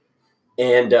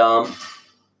 And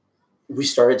we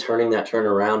started turning that turn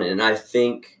around. And I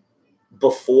think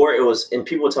before it was, and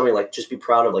people would tell me like, just be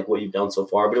proud of like what you've done so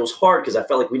far. But it was hard because I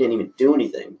felt like we didn't even do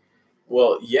anything.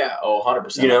 Well, yeah. Oh,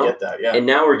 100%. I get that. Yeah. And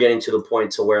now we're getting to the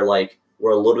point to where like,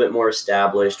 we're a little bit more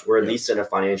established. We're at least in a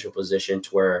financial position to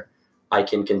where I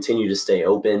can continue to stay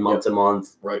open month to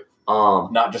month. Right.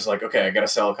 Not just like, okay, I got to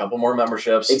sell a couple more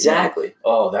memberships. Exactly.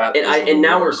 Oh, that. And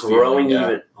now we're growing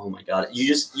even. Oh my God.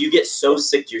 You get so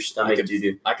sick to your stomach,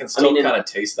 dude. I can still kind of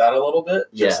taste that a little bit.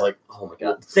 Just like, oh my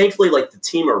God. Thankfully, like the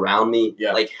team around me,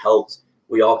 like helped.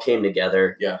 We all came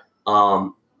together. Yeah.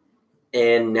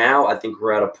 And now I think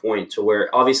we're at a point to where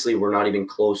obviously we're not even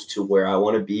close to where I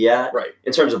want to be at Right.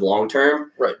 in terms of long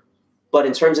term. Right. But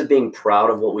in terms of being proud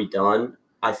of what we've done,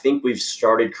 I think we've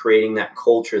started creating that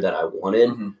culture that I wanted,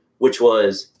 Mm-hmm. which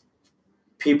was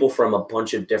people from a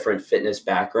bunch of different fitness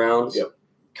backgrounds Yep.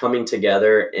 coming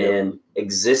together and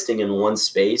existing in one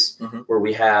space Mhm. where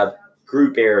we have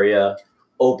group area,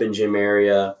 open gym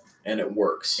area, And it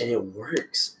works. and it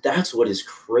works. That's what is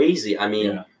crazy. I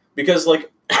mean, Yeah. Because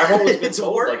like I've always been it's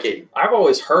told, like, working. I've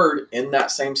always heard in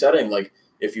that same setting, like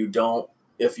if you don't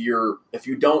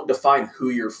define who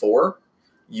you're for,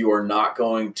 you are not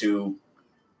going to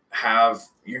have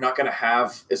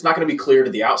it's not going to be clear to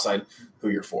the outside who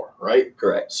you're for, right?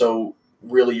 Correct. So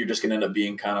really you're just going to end up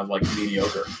being kind of like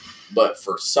mediocre. But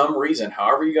for some reason,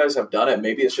 however you guys have done it,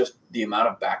 maybe it's just the amount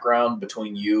of background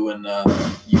between you and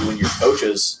your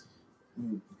coaches.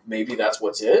 Maybe that's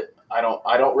what's it. I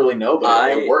don't really know,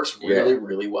 but it works really,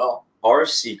 really well. Our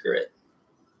secret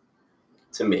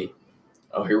to me,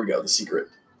 Oh, here we go. The secret.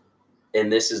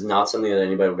 and this is not something that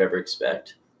anybody would ever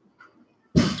expect,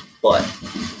 but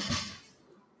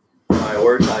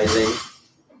prioritizing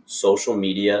social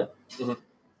media Mhm.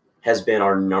 has been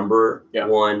our number Yeah.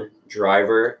 one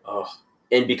driver, Oh,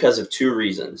 and because of two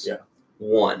reasons. Yeah.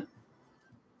 One,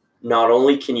 not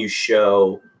only can you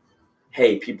show,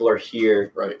 hey, people are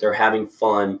here, right. they're having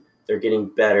fun, they're getting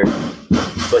better,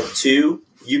 but two,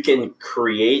 you can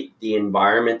create the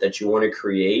environment that you want to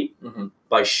create Mm-hmm.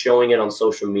 by showing it on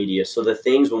social media. So the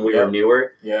things when we Yeah. were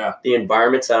newer, Yeah. the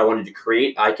environments that I wanted to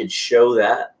create, I could show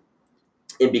that.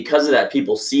 And because of that,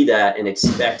 people see that and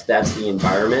expect that's the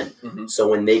environment. Mm-hmm. So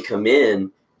when they come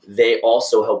in, they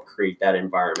also help create that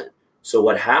environment. So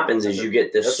what happens is you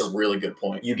get this. That's a really good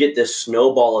point. You get this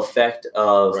snowball effect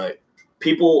of Right.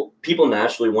 people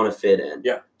naturally want to fit in.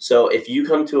 Yeah. So if you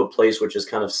come to a place which is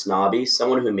kind of snobby,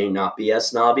 someone who may not be as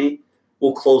snobby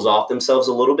will close off themselves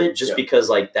a little bit just Yeah. because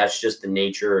like that's just the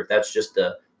nature, that's just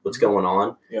what's Mhm. going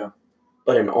on. Yeah.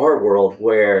 But in our world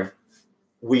where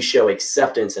we show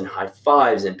acceptance and high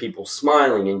fives and people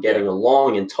smiling and getting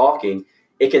along and talking,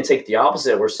 it can take the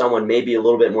opposite where someone may be a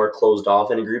little bit more closed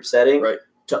off in a group setting Right.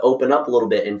 to open up a little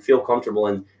bit and feel comfortable.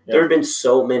 And Yeah. there have been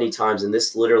so many times, and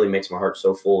this literally makes my heart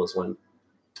so full, is when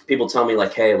people tell me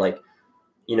like, hey, like,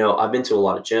 you know, I've been to a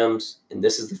lot of gyms and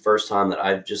this is the first time that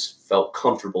I've just felt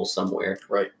comfortable somewhere.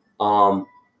 Right.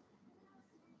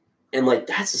 And like,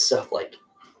 that's the stuff like,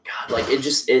 God, like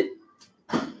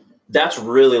that's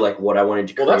really like what I wanted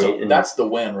to create. Well, that's the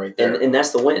win right there. And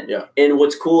that's the win. Yeah. And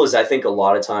what's cool is I think a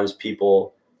lot of times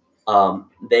people,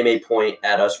 they may point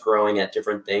at us growing at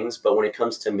different things, but when it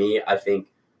comes to me, I think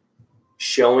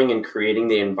showing and creating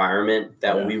the environment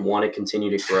that we want to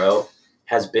continue to grow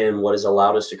has been what has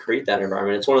allowed us to create that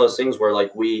environment. It's one of those things where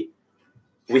like we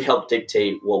help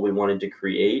dictate what we wanted to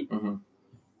create, Mm-hmm.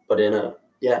 but in a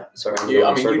sorry. I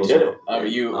mean, you did it. I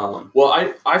mean, well,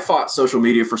 I fought social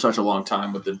media for such a long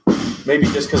time with maybe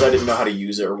just because I didn't know how to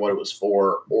use it or what it was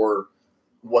for or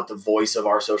what the voice of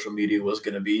our social media was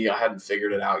going to be. I hadn't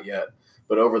figured it out yet.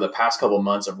 But over the past couple of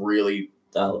months, I've really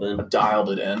dialed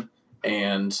it in.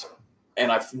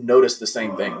 And I've noticed the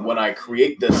same thing. When I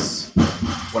create this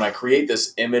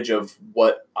image of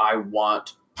what I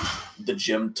want the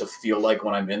gym to feel like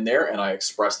when I'm in there, and I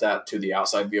express that to the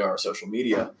outside via our social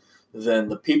media, then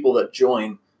the people that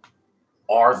join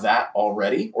are that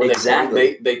already, or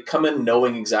they come in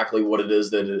knowing exactly what it is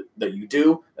that you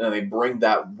do, and then they bring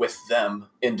that with them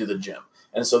into the gym.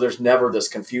 And so there's never this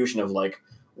confusion of like,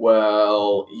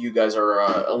 well, you guys are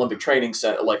an Olympic training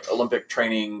set, like Olympic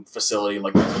training facility,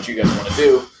 like that's what you guys want to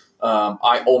do.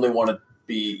 I only want to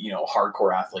be, a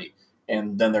hardcore athlete,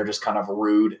 and then they're just kind of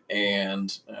rude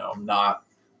and not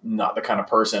the kind of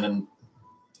person. And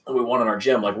we want in our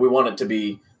gym, like we want it to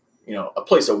be, a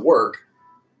place of work,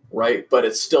 right? But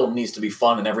it still needs to be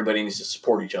fun, and everybody needs to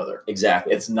support each other.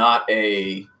 Exactly. It's not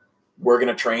we're going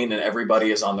to train and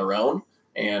everybody is on their own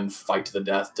and fight to the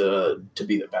death to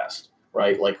be the best,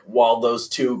 right? Like while those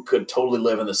two could totally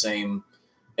live in the same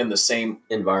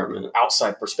environment,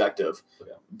 outside perspective,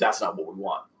 that's not what we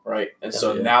want, right? And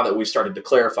so now that we've started to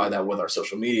clarify that with our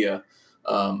social media,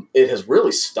 it has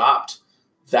really stopped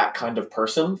that kind of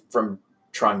person from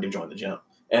trying to join the gym.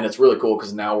 And it's really cool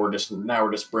because now we're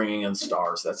just bringing in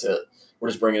stars. That's it. We're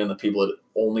just bringing in the people that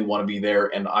only want to be there,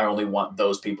 and I only want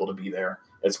those people to be there.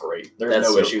 It's great. There's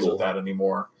no issues with that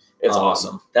anymore. It's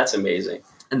awesome. That's amazing.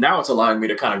 And now it's allowing me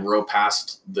to kind of grow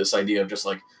past this idea of just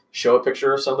like show a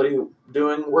picture of somebody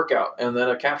doing workout and then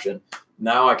a caption.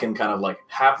 Now I can kind of like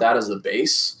have that as the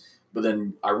base, but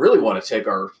then I really want to take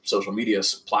our social media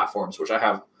platforms, which I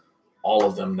have all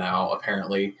of them now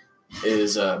apparently,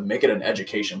 is make it an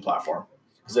education platform.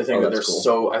 because I think Oh, that that's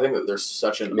cool. I think that there's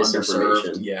such an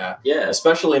Misinformation. underserved, yeah, Yeah.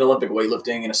 especially in Olympic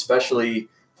weightlifting, and especially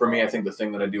for me, I think the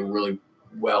thing that I do really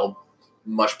well,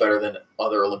 much better than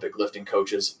other Olympic lifting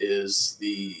coaches, is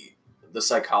the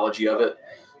psychology of it.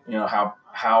 You know,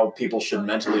 how people should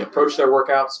mentally approach their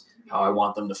workouts, how I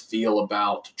want them to feel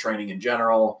about training in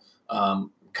general,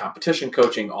 competition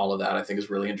coaching, all of that I think is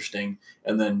really interesting,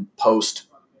 and then post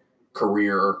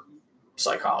career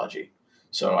psychology.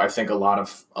 So I think a lot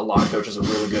of coaches are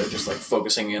really good at just like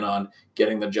focusing in on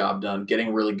getting the job done,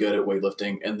 getting really good at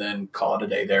weightlifting, and then call it a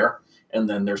day there. And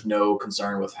then there's no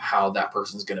concern with how that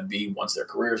person's going to be once their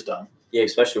career's done. Yeah,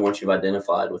 especially once you've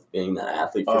identified with being that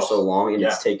athlete for Oh, so long, and yeah.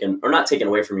 it's taken or not taken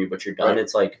away from you, but you're done. Right.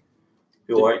 It's like,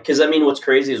 who are? Because I mean, what's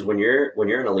crazy is when you're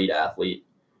an elite athlete,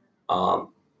 and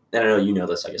I know you know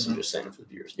this. I guess I'm just saying it for the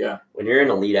viewers. Yeah. When you're an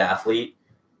elite athlete,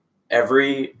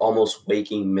 every almost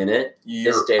waking minute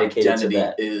Your is dedicated to identity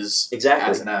that. is Exactly.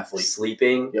 as an athlete.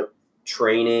 Sleeping, Yep.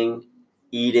 training,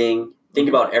 eating. Think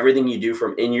about everything you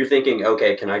do and you're thinking,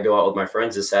 okay, can I go out with my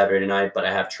friends this Saturday night, but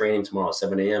I have training tomorrow at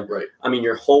 7 a.m. Right. I mean,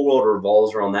 your whole world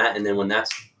revolves around that. And then when that's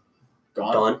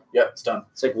Gone. done, Yep, it's done.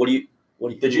 it's like, what do you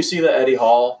Did you see the Eddie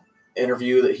Hall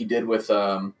interview that he did with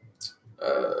one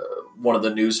of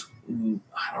the news?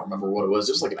 I don't remember what it was.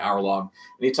 It was like an hour long,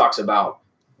 and he talks about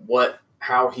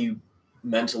how he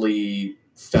mentally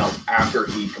felt after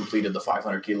he completed the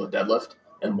 500 kilo deadlift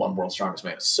and won World's Strongest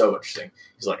Man. It's so interesting.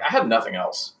 He's like, I had nothing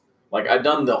else. Like, I'd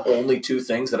done the only two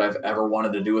things that I've ever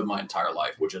wanted to do with my entire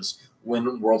life, which is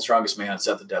win World's Strongest Man and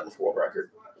set the deadlift world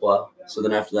record. Wow. So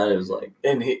then after that, it was like,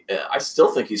 And I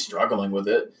still think he's struggling with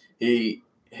it.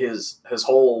 His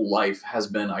whole life has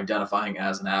been identifying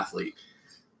as an athlete.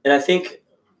 and I think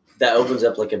that opens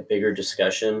up like a bigger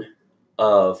discussion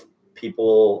of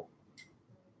people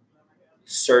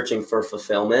searching for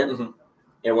fulfillment. Mhm.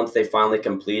 And once they finally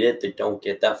complete it, they don't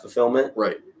get that fulfillment.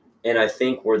 Right. And I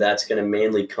think where that's going to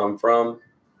mainly come from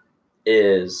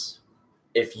is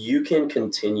if you can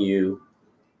continue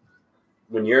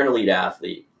when you're an elite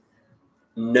athlete,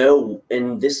 know,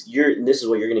 and this is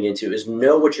what you're going to get into, is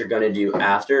know what you're going to do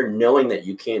after, knowing that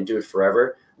you can't do it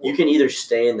forever. You can either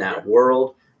stay in that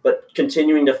world, but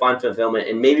continuing to find fulfillment.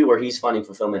 And maybe where he's finding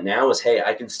fulfillment now is, hey,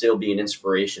 I can still be an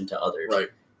inspiration to others. Right.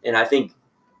 And I think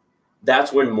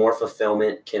that's when more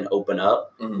fulfillment can open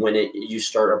up, Mhm. when you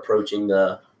start approaching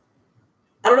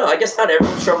I don't know, I guess not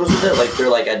everyone struggles with it. Like, they're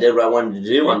like, I did what I wanted to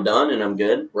do, I'm done, and I'm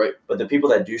good. Right. But the people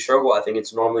that do struggle, I think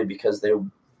it's normally because they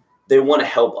want to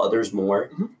help others more.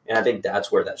 Mhm. And I think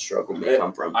that's where that struggle may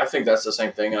come from. I think that's the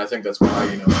same thing, and I think that's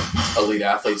why elite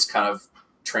athletes kind of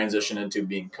transition into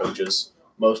being coaches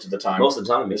most of the time. Most of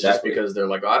the time, It's exactly. just because they're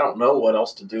like, I don't know what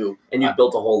else to do. And you've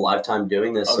built a whole lifetime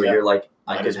doing this, Oh, so yeah. you're like,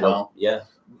 I Might could as help. well. Yeah.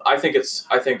 I think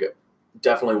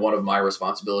definitely one of my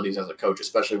responsibilities as a coach,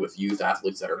 especially with youth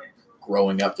athletes that are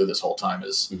growing up through this whole time,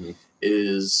 Mhm.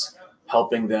 is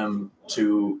helping them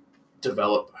to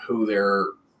develop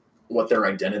what their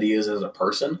identity is as a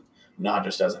person, not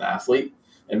just as an athlete,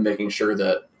 and making sure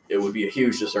that it would be a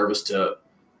huge disservice to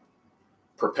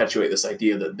perpetuate this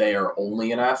idea that they are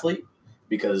only an athlete,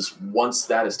 because once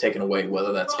that is taken away,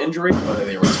 whether that's injury, whether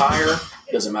they retire,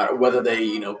 doesn't matter, whether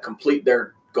they complete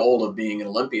their goal of being an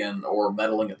Olympian or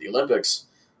medaling at the Olympics,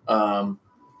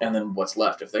 and then what's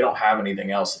left? If they don't have anything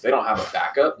else, if they don't have a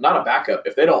backup, not a backup,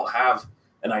 if they don't have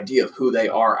an idea of who they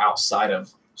are outside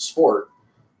of sport,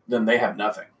 then they have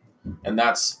nothing. And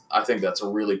I think that's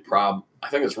really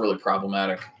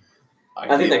problematic.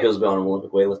 I think that goes beyond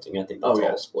Olympic weightlifting. I think that's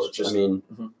all sports. Just, I mean,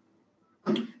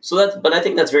 mhm. but I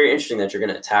think that's very interesting that you're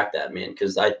going to attack that, man,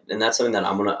 and that's something that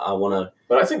I want to.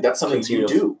 But I think that's something you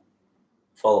do.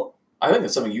 Follow. I think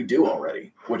that's something you do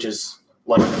already, which is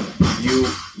like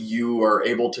you are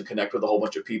able to connect with a whole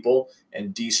bunch of people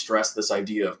and de-stress this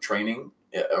idea of training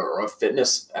or of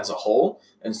fitness as a whole,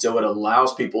 and so it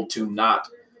allows people to not,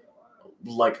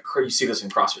 like, you see this in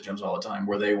CrossFit gyms all the time,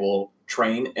 where they will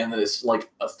train and then it's like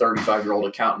a 35-year-old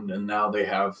accountant, and now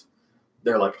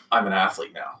they're like, I'm an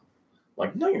athlete now.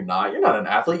 Like, no, you're not. You're not an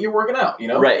athlete. You're working out.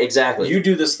 Right? Exactly. You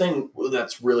do this thing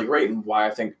that's really great, and why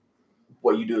I think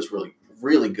what you do is really,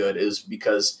 really good is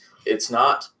because it's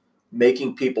not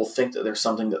making people think that there's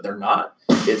something that they're not.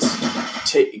 It's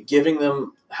giving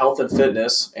them health and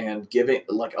fitness and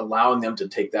allowing them to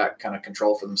take that kind of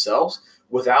control for themselves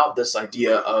without this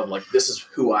idea of like, this is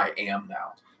who I am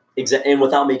now. Exactly. And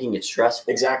without making it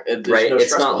stressful. Exactly. Right. No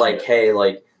it's not like, it. hey,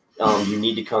 like, you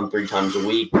need to come 3 times a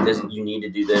week. You need to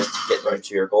do this to get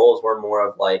to your goals. We're more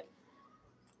of like,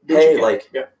 hey,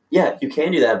 like, yeah, you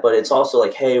can do that. But it's also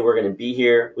like, hey, we're going to be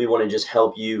here. We want to just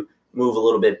help you move a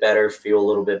little bit better, feel a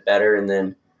little bit better. And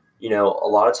then, a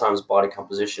lot of times body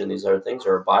composition and these other things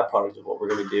are a byproduct of what we're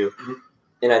going to do. Mhm.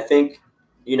 And I think,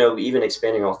 even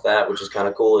expanding off that, which is kind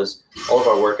of cool, is all of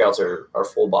our workouts are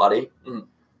full body, Mhm.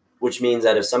 which means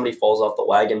that if somebody falls off the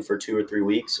wagon for 2 or 3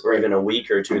 weeks or even a week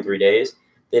or 2 or 3 days,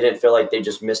 they didn't feel like they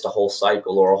just missed a whole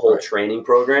cycle or a whole Right. training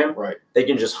program. Right. They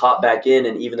can just hop back in,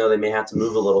 and even though they may have to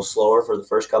move a little slower for the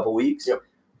first couple weeks, Yep.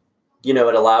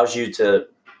 it allows you to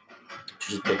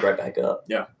just pick right back up.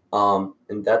 Yeah.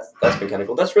 And that's been kind of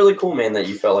cool. That's really cool, man, that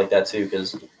you felt like that too,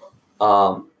 because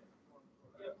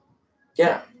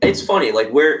yeah, It's funny.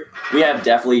 Like we have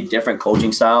definitely different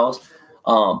coaching styles,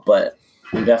 but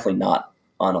we're definitely not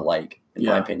unalike in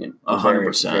my opinion. We're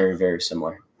 100%. Very, very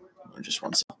similar. Just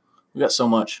one second. We got so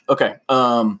much. Okay.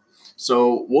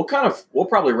 So we'll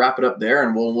probably wrap it up there,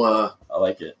 and we'll I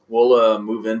like it. we'll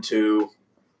move into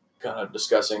kind of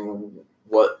discussing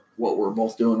what we're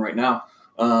both doing right now.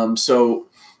 So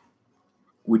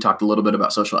we talked a little bit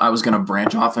about social. I was going to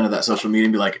branch off into that social media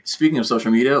and be like, speaking of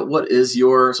social media, what is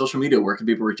your social media? Where can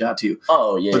people reach out to you?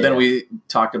 Oh yeah. But then we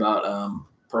talked about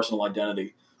personal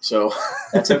identity. So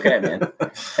that's okay, man.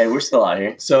 Hey, we're still out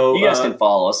here. So You guys can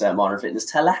follow us at Modern Fitness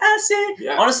Tallahassee.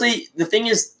 Yeah. Honestly, the thing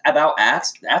is about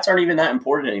ads aren't even that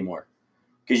important anymore.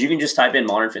 Because you can just type in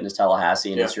Modern Fitness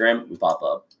Tallahassee and Yeah. Instagram, we pop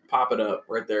up. pop it up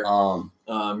right there. You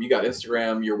got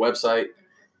Instagram, your website.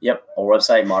 Yep, our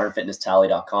website,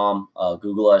 modernfitnesstally.com.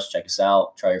 Google us, check us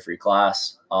out, try your free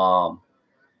class.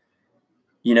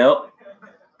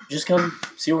 Just come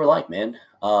see what we're like, man.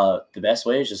 The best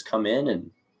way is just come in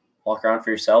and walk around for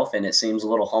yourself. And it seems a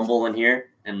little humble in here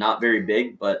and not very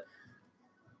big, but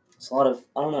it's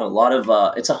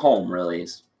it's a home, really.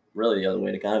 It's really the other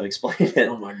way to kind of explain it.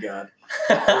 Oh my God.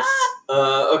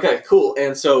 Okay, cool.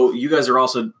 And so you guys are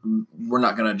also, we're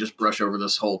not going to just brush over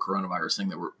this whole coronavirus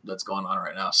thing that's going on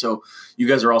right now. So you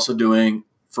guys are also doing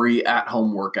free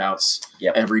at-home workouts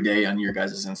every day on your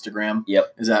guys' Instagram.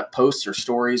 Yep. Is that posts or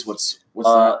stories? What's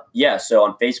that? Yeah, so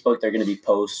on Facebook, they're going to be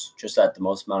posts just that the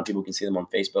most amount of people can see them on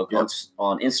Facebook. Yep.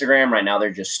 On Instagram, right now, they're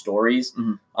just stories.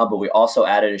 Mhm. But we also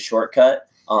added a shortcut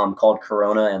called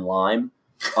Corona and Lime.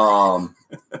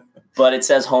 But it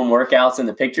says home workouts in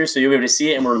the picture, so you'll be able to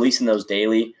see it, and we're releasing those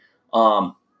daily.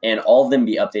 And all of them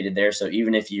be updated there. So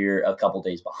even if you're a couple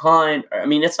days behind,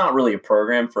 it's not really a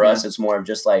program for us. It's more of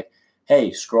just like,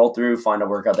 hey, scroll through, find a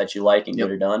workout that you like, and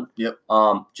get it done. Yep.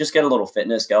 Just get a little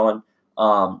fitness going.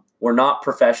 We're not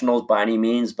professionals by any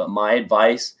means, but my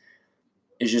advice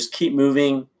is just keep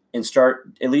moving and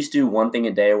at least do one thing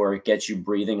a day where it gets you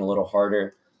breathing a little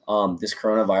harder. This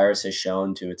coronavirus has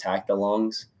shown to attack the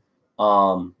lungs.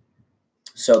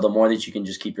 So the more that you can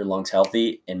just keep your lungs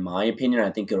healthy, in my opinion,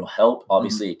 I think it'll help.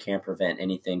 Obviously, it can't prevent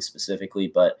anything specifically,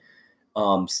 but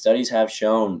studies have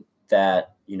shown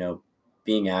that,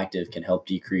 being active can help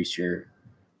decrease your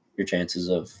chances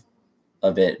of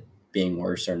it being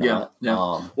worse or not.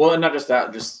 Yeah. Well, and not just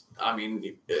that,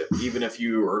 even if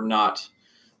you're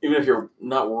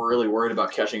not really worried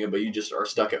about catching it, but you just are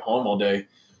stuck at home all day,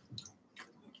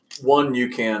 one, you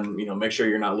can, make sure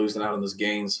you're not losing out on those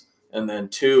gains. And then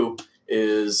two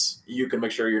is you can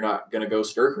make sure you're not going to go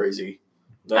stir crazy.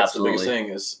 That's Absolutely. The biggest thing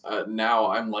is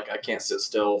now I'm like, I can't sit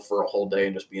still for a whole day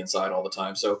and just be inside all the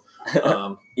time. So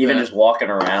even just walking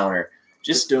around or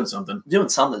just doing something,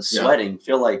 sweating,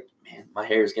 feel like, man, my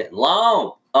hair is getting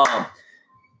long.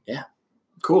 Yeah.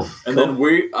 Cool. And then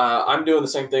I'm doing the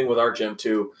same thing with our gym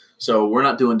too. So we're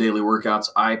not doing daily workouts.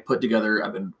 I've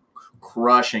been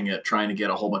crushing it, trying to get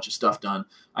a whole bunch of stuff done.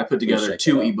 I put together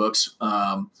 2 ebooks,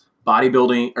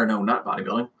 bodybuilding, or no, not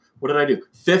bodybuilding. What did I do?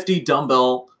 50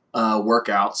 dumbbell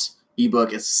workouts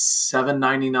ebook. It's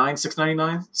 $7.99,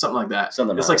 $6.99, something like that. It's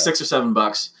like $6 or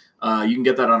 $7. You can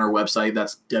get that on our website.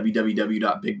 That's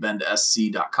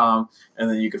www.bigbendsc.com. And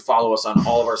then you can follow us on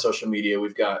all of our social media.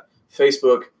 We've got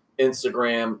Facebook,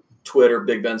 Instagram, Twitter,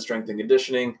 Big Ben Strength and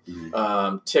Conditioning,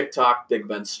 TikTok, Big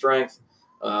Ben Strength.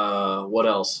 What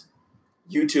else?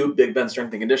 YouTube, Big Ben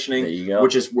Strength and Conditioning, there you go.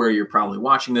 Which is where you're probably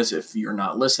watching this if you're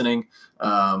not listening.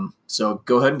 So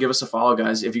go ahead and give us a follow,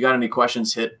 guys. If you got any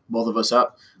questions, hit both of us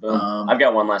up. I've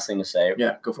got one last thing to say.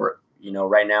 Yeah, go for it.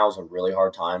 Right now is a really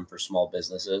hard time for small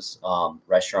businesses,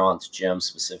 restaurants, gyms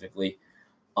specifically.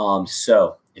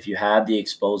 So if you have the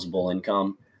exposable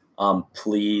income,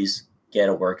 please get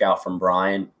a workout from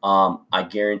Brian. I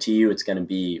guarantee you it's going to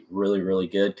be really, really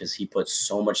good because he puts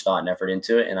so much thought and effort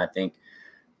into it. And I think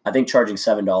charging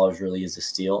 $7 really is a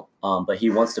steal. But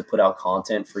he wants to put out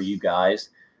content for you guys.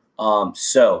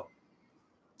 So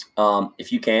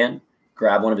if you can,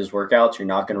 grab one of his workouts. You're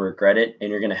not going to regret it,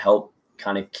 and you're going to help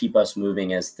kind of keep us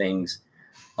moving as things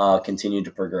continue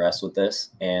to progress with this.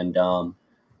 And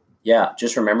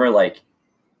just remember,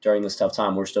 during this tough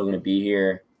time, we're still going to be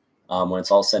here. When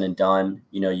it's all said and done,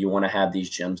 you know, you want to have these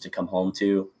gyms to come home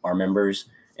to, our members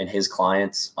and his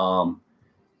clients.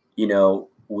 You know,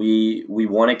 we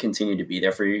want to continue to be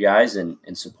there for you guys, and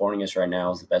supporting us right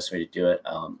now is the best way to do it.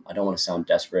 I don't want to sound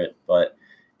desperate, but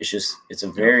it's a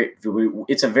very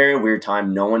weird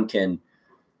time. No one can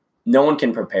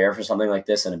prepare for something like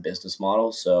this in a business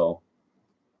model. So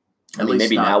At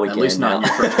least not in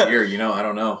your first year, you know, I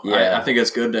don't know. Yeah. I think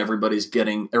it's good.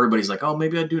 Everybody's like, oh,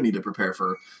 maybe I do need to prepare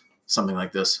for something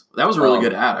like this. That was a really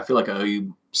good ad. I feel like I owe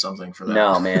you something for that.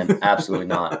 No, man, absolutely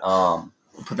not.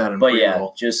 Put that in. But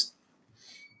pre-roll.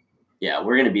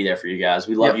 we're going to be there for you guys.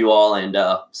 We love you all, and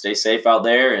stay safe out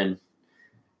there. And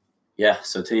yeah,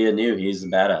 so Tia knew he's a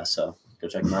badass. So go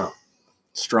check him out.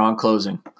 Strong closing.